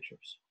about the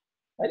pictures.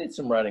 I did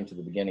some writing to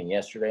the beginning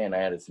yesterday, and I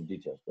added some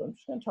details, but I'm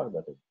just going to talk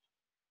about them.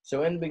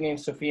 So in the beginning,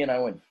 Sophia and I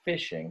went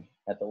fishing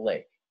at the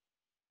lake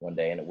one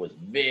day, and it was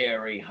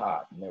very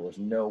hot, and there was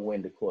no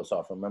wind to cool us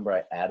off. Remember,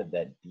 I added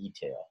that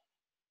detail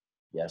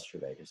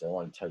yesterday because I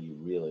want to tell you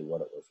really what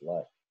it was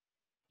like.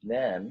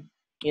 Then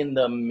in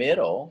the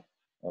middle,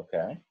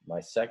 okay, my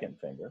second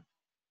finger,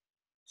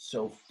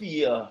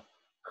 Sophia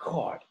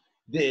caught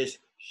this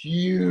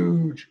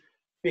huge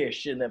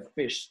fish, and that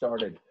fish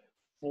started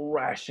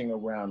thrashing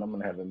around. I'm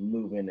going to have him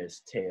move in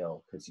his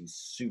tail because he's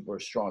super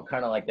strong,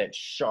 kind of like that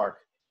shark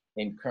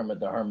in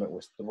Kermit the Hermit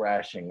was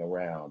thrashing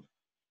around.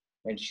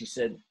 And she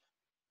said,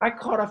 I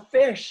caught a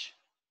fish.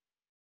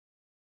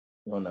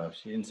 Well, no,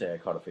 she didn't say I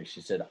caught a fish.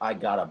 She said, I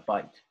got a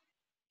bite.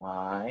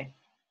 I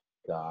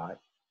got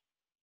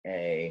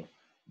a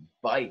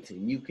bite.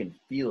 And you can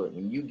feel it.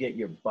 When you get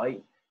your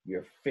bite,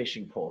 your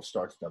fishing pole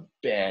starts to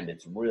bend.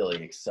 It's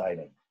really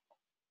exciting.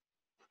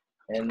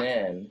 And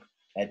then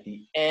at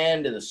the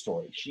end of the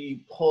story,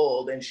 she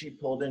pulled and she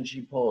pulled and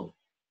she pulled.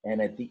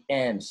 And at the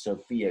end,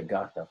 Sophia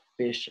got the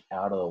fish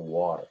out of the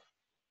water.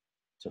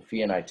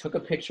 Sophia and I took a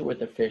picture with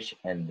the fish,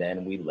 and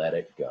then we let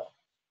it go.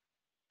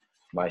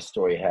 My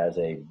story has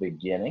a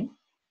beginning.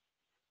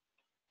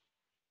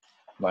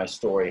 My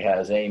story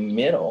has a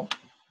middle.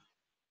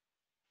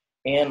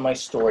 And my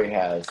story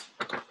has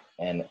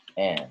an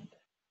end.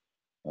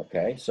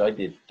 Okay, so I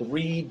did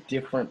 3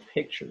 different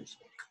pictures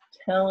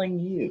telling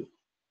you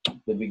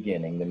the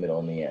beginning, the middle,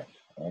 and the end.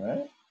 All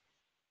right?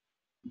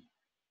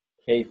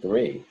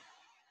 K3,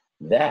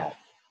 that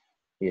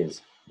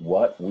is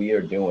what we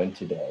are doing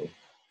today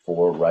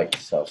for Write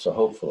to Self. So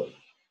hopefully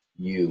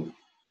you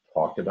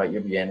talked about your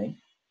beginning,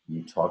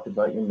 you talked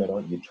about your middle,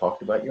 you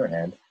talked about your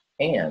end,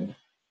 and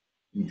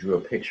you drew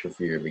a picture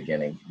for your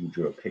beginning, you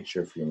drew a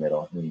picture for your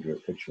middle, and you drew a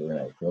picture for your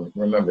end.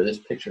 Remember, this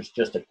picture is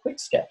just a quick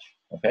sketch,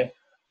 okay?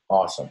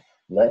 Awesome.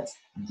 Let's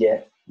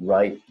get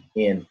right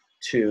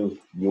into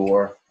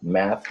your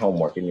math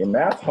homework. And your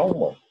math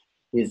homework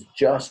is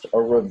just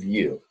a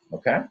review,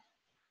 okay?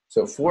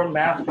 So for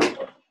math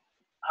homework,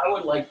 I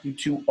would like you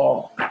to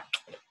all,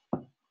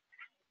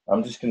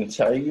 I'm just going to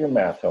tell you your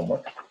math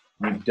homework.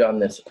 You've done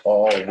this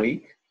all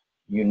week.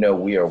 You know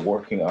we are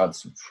working on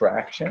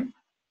subtraction,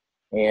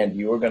 and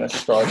you are going to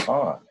start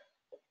on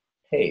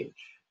page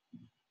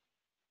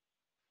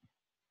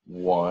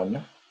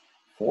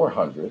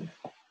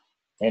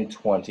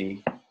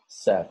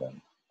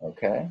 427,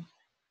 okay?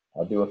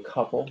 I'll do a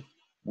couple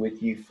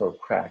with you for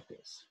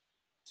practice.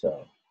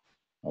 So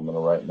I'm going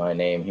to write my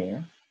name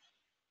here,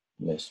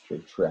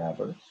 Mr.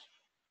 Travers.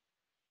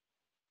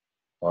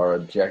 Our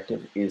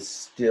objective is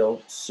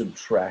still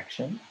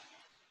subtraction.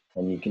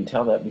 And you can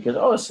tell that because,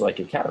 oh, it's like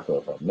a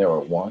caterpillar problem. There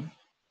are 1,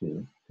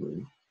 2,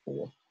 3,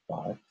 4,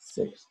 5,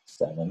 6,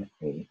 7,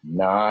 8,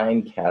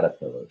 9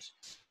 caterpillars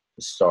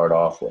to start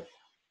off with.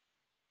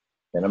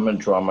 Then I'm going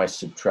to draw my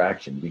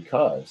subtraction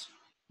because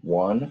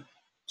 1,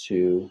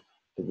 2,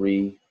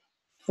 3,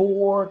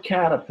 4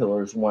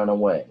 caterpillars went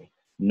away.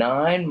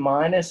 9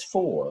 minus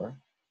 4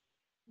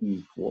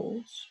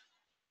 equals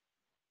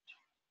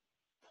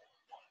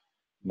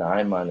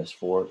 9 minus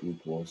 4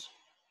 equals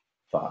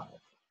 5.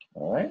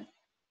 All right?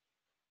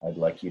 I'd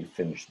like you to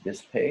finish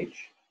this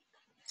page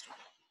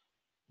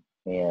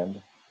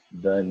and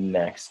the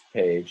next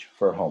page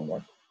for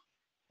homework.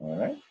 All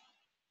right?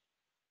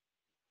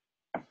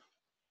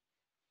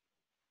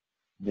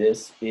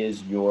 This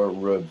is your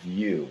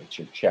review. It's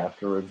your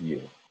chapter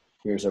review.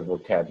 Here's a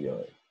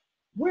vocabulary.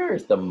 Where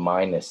is the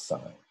minus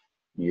sign?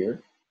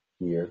 Here,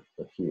 here,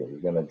 or here. You're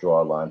going to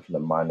draw a line from the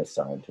minus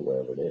sign to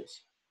wherever it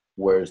is.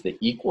 Where's the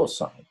equal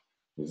sign?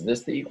 Is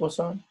this the equal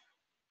sign?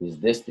 Is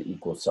this the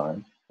equal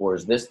sign? Or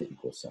is this the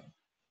equal sign?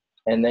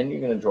 And then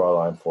you're going to draw a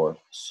line for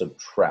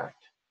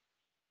subtract.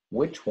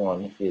 Which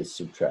one is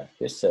subtract?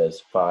 This says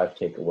 5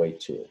 take away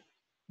 2.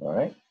 All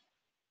right?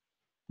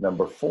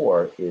 Number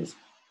 4 is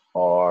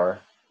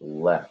R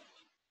left.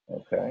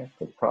 Okay?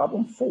 For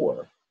problem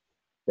 4,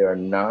 there are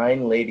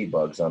 9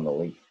 ladybugs on the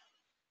leaf.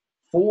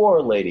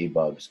 4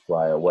 ladybugs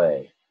fly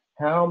away.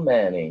 How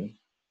many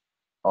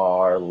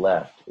are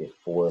left if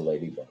 4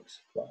 ladybugs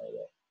fly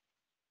away?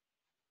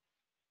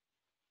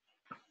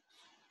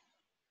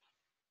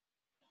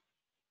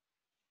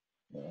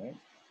 All right?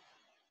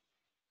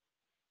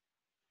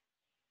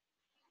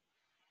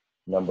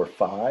 Number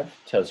 5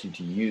 tells you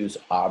to use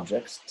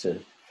objects to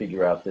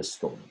figure out this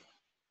story.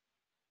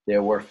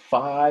 There were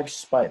 5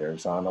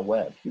 spiders on the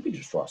web. You could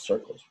just draw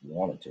circles if you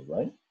wanted to,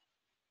 right?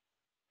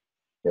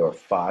 There were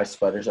 5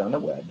 spiders on the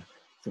web.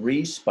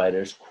 3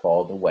 spiders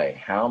crawled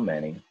away. How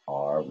many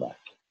are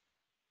left?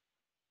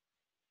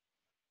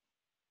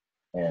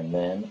 And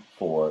then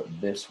for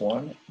this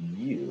one,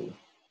 you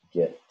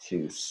get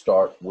to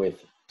start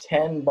with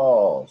 10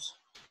 balls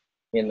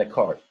in the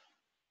cart.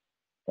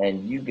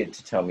 And you get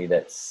to tell me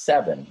that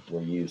 7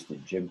 were used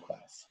in gym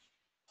class.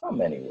 How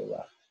many were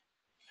left?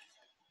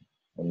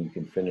 And you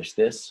can finish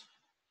this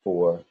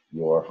for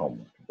your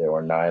homework. There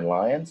were 9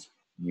 lions.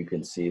 You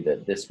can see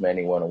that this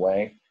many went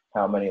away.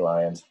 How many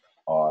lions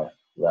are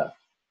left?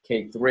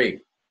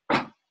 K3.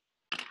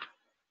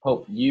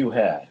 Hope you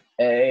had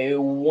a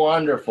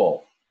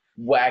wonderful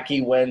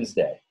Wacky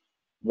Wednesday.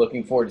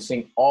 Looking forward to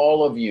seeing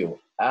all of you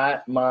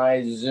at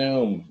my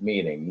Zoom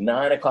meeting,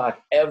 9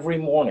 o'clock every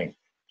morning.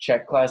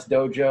 Check Class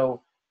Dojo.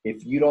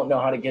 If you don't know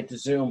how to get to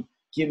Zoom,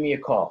 give me a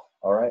call,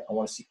 all right? I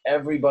want to see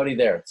everybody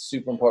there. It's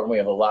super important. We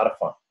have a lot of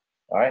fun,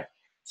 all right?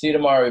 See you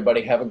tomorrow,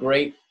 everybody. Have a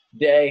great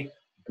day.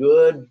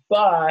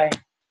 Goodbye.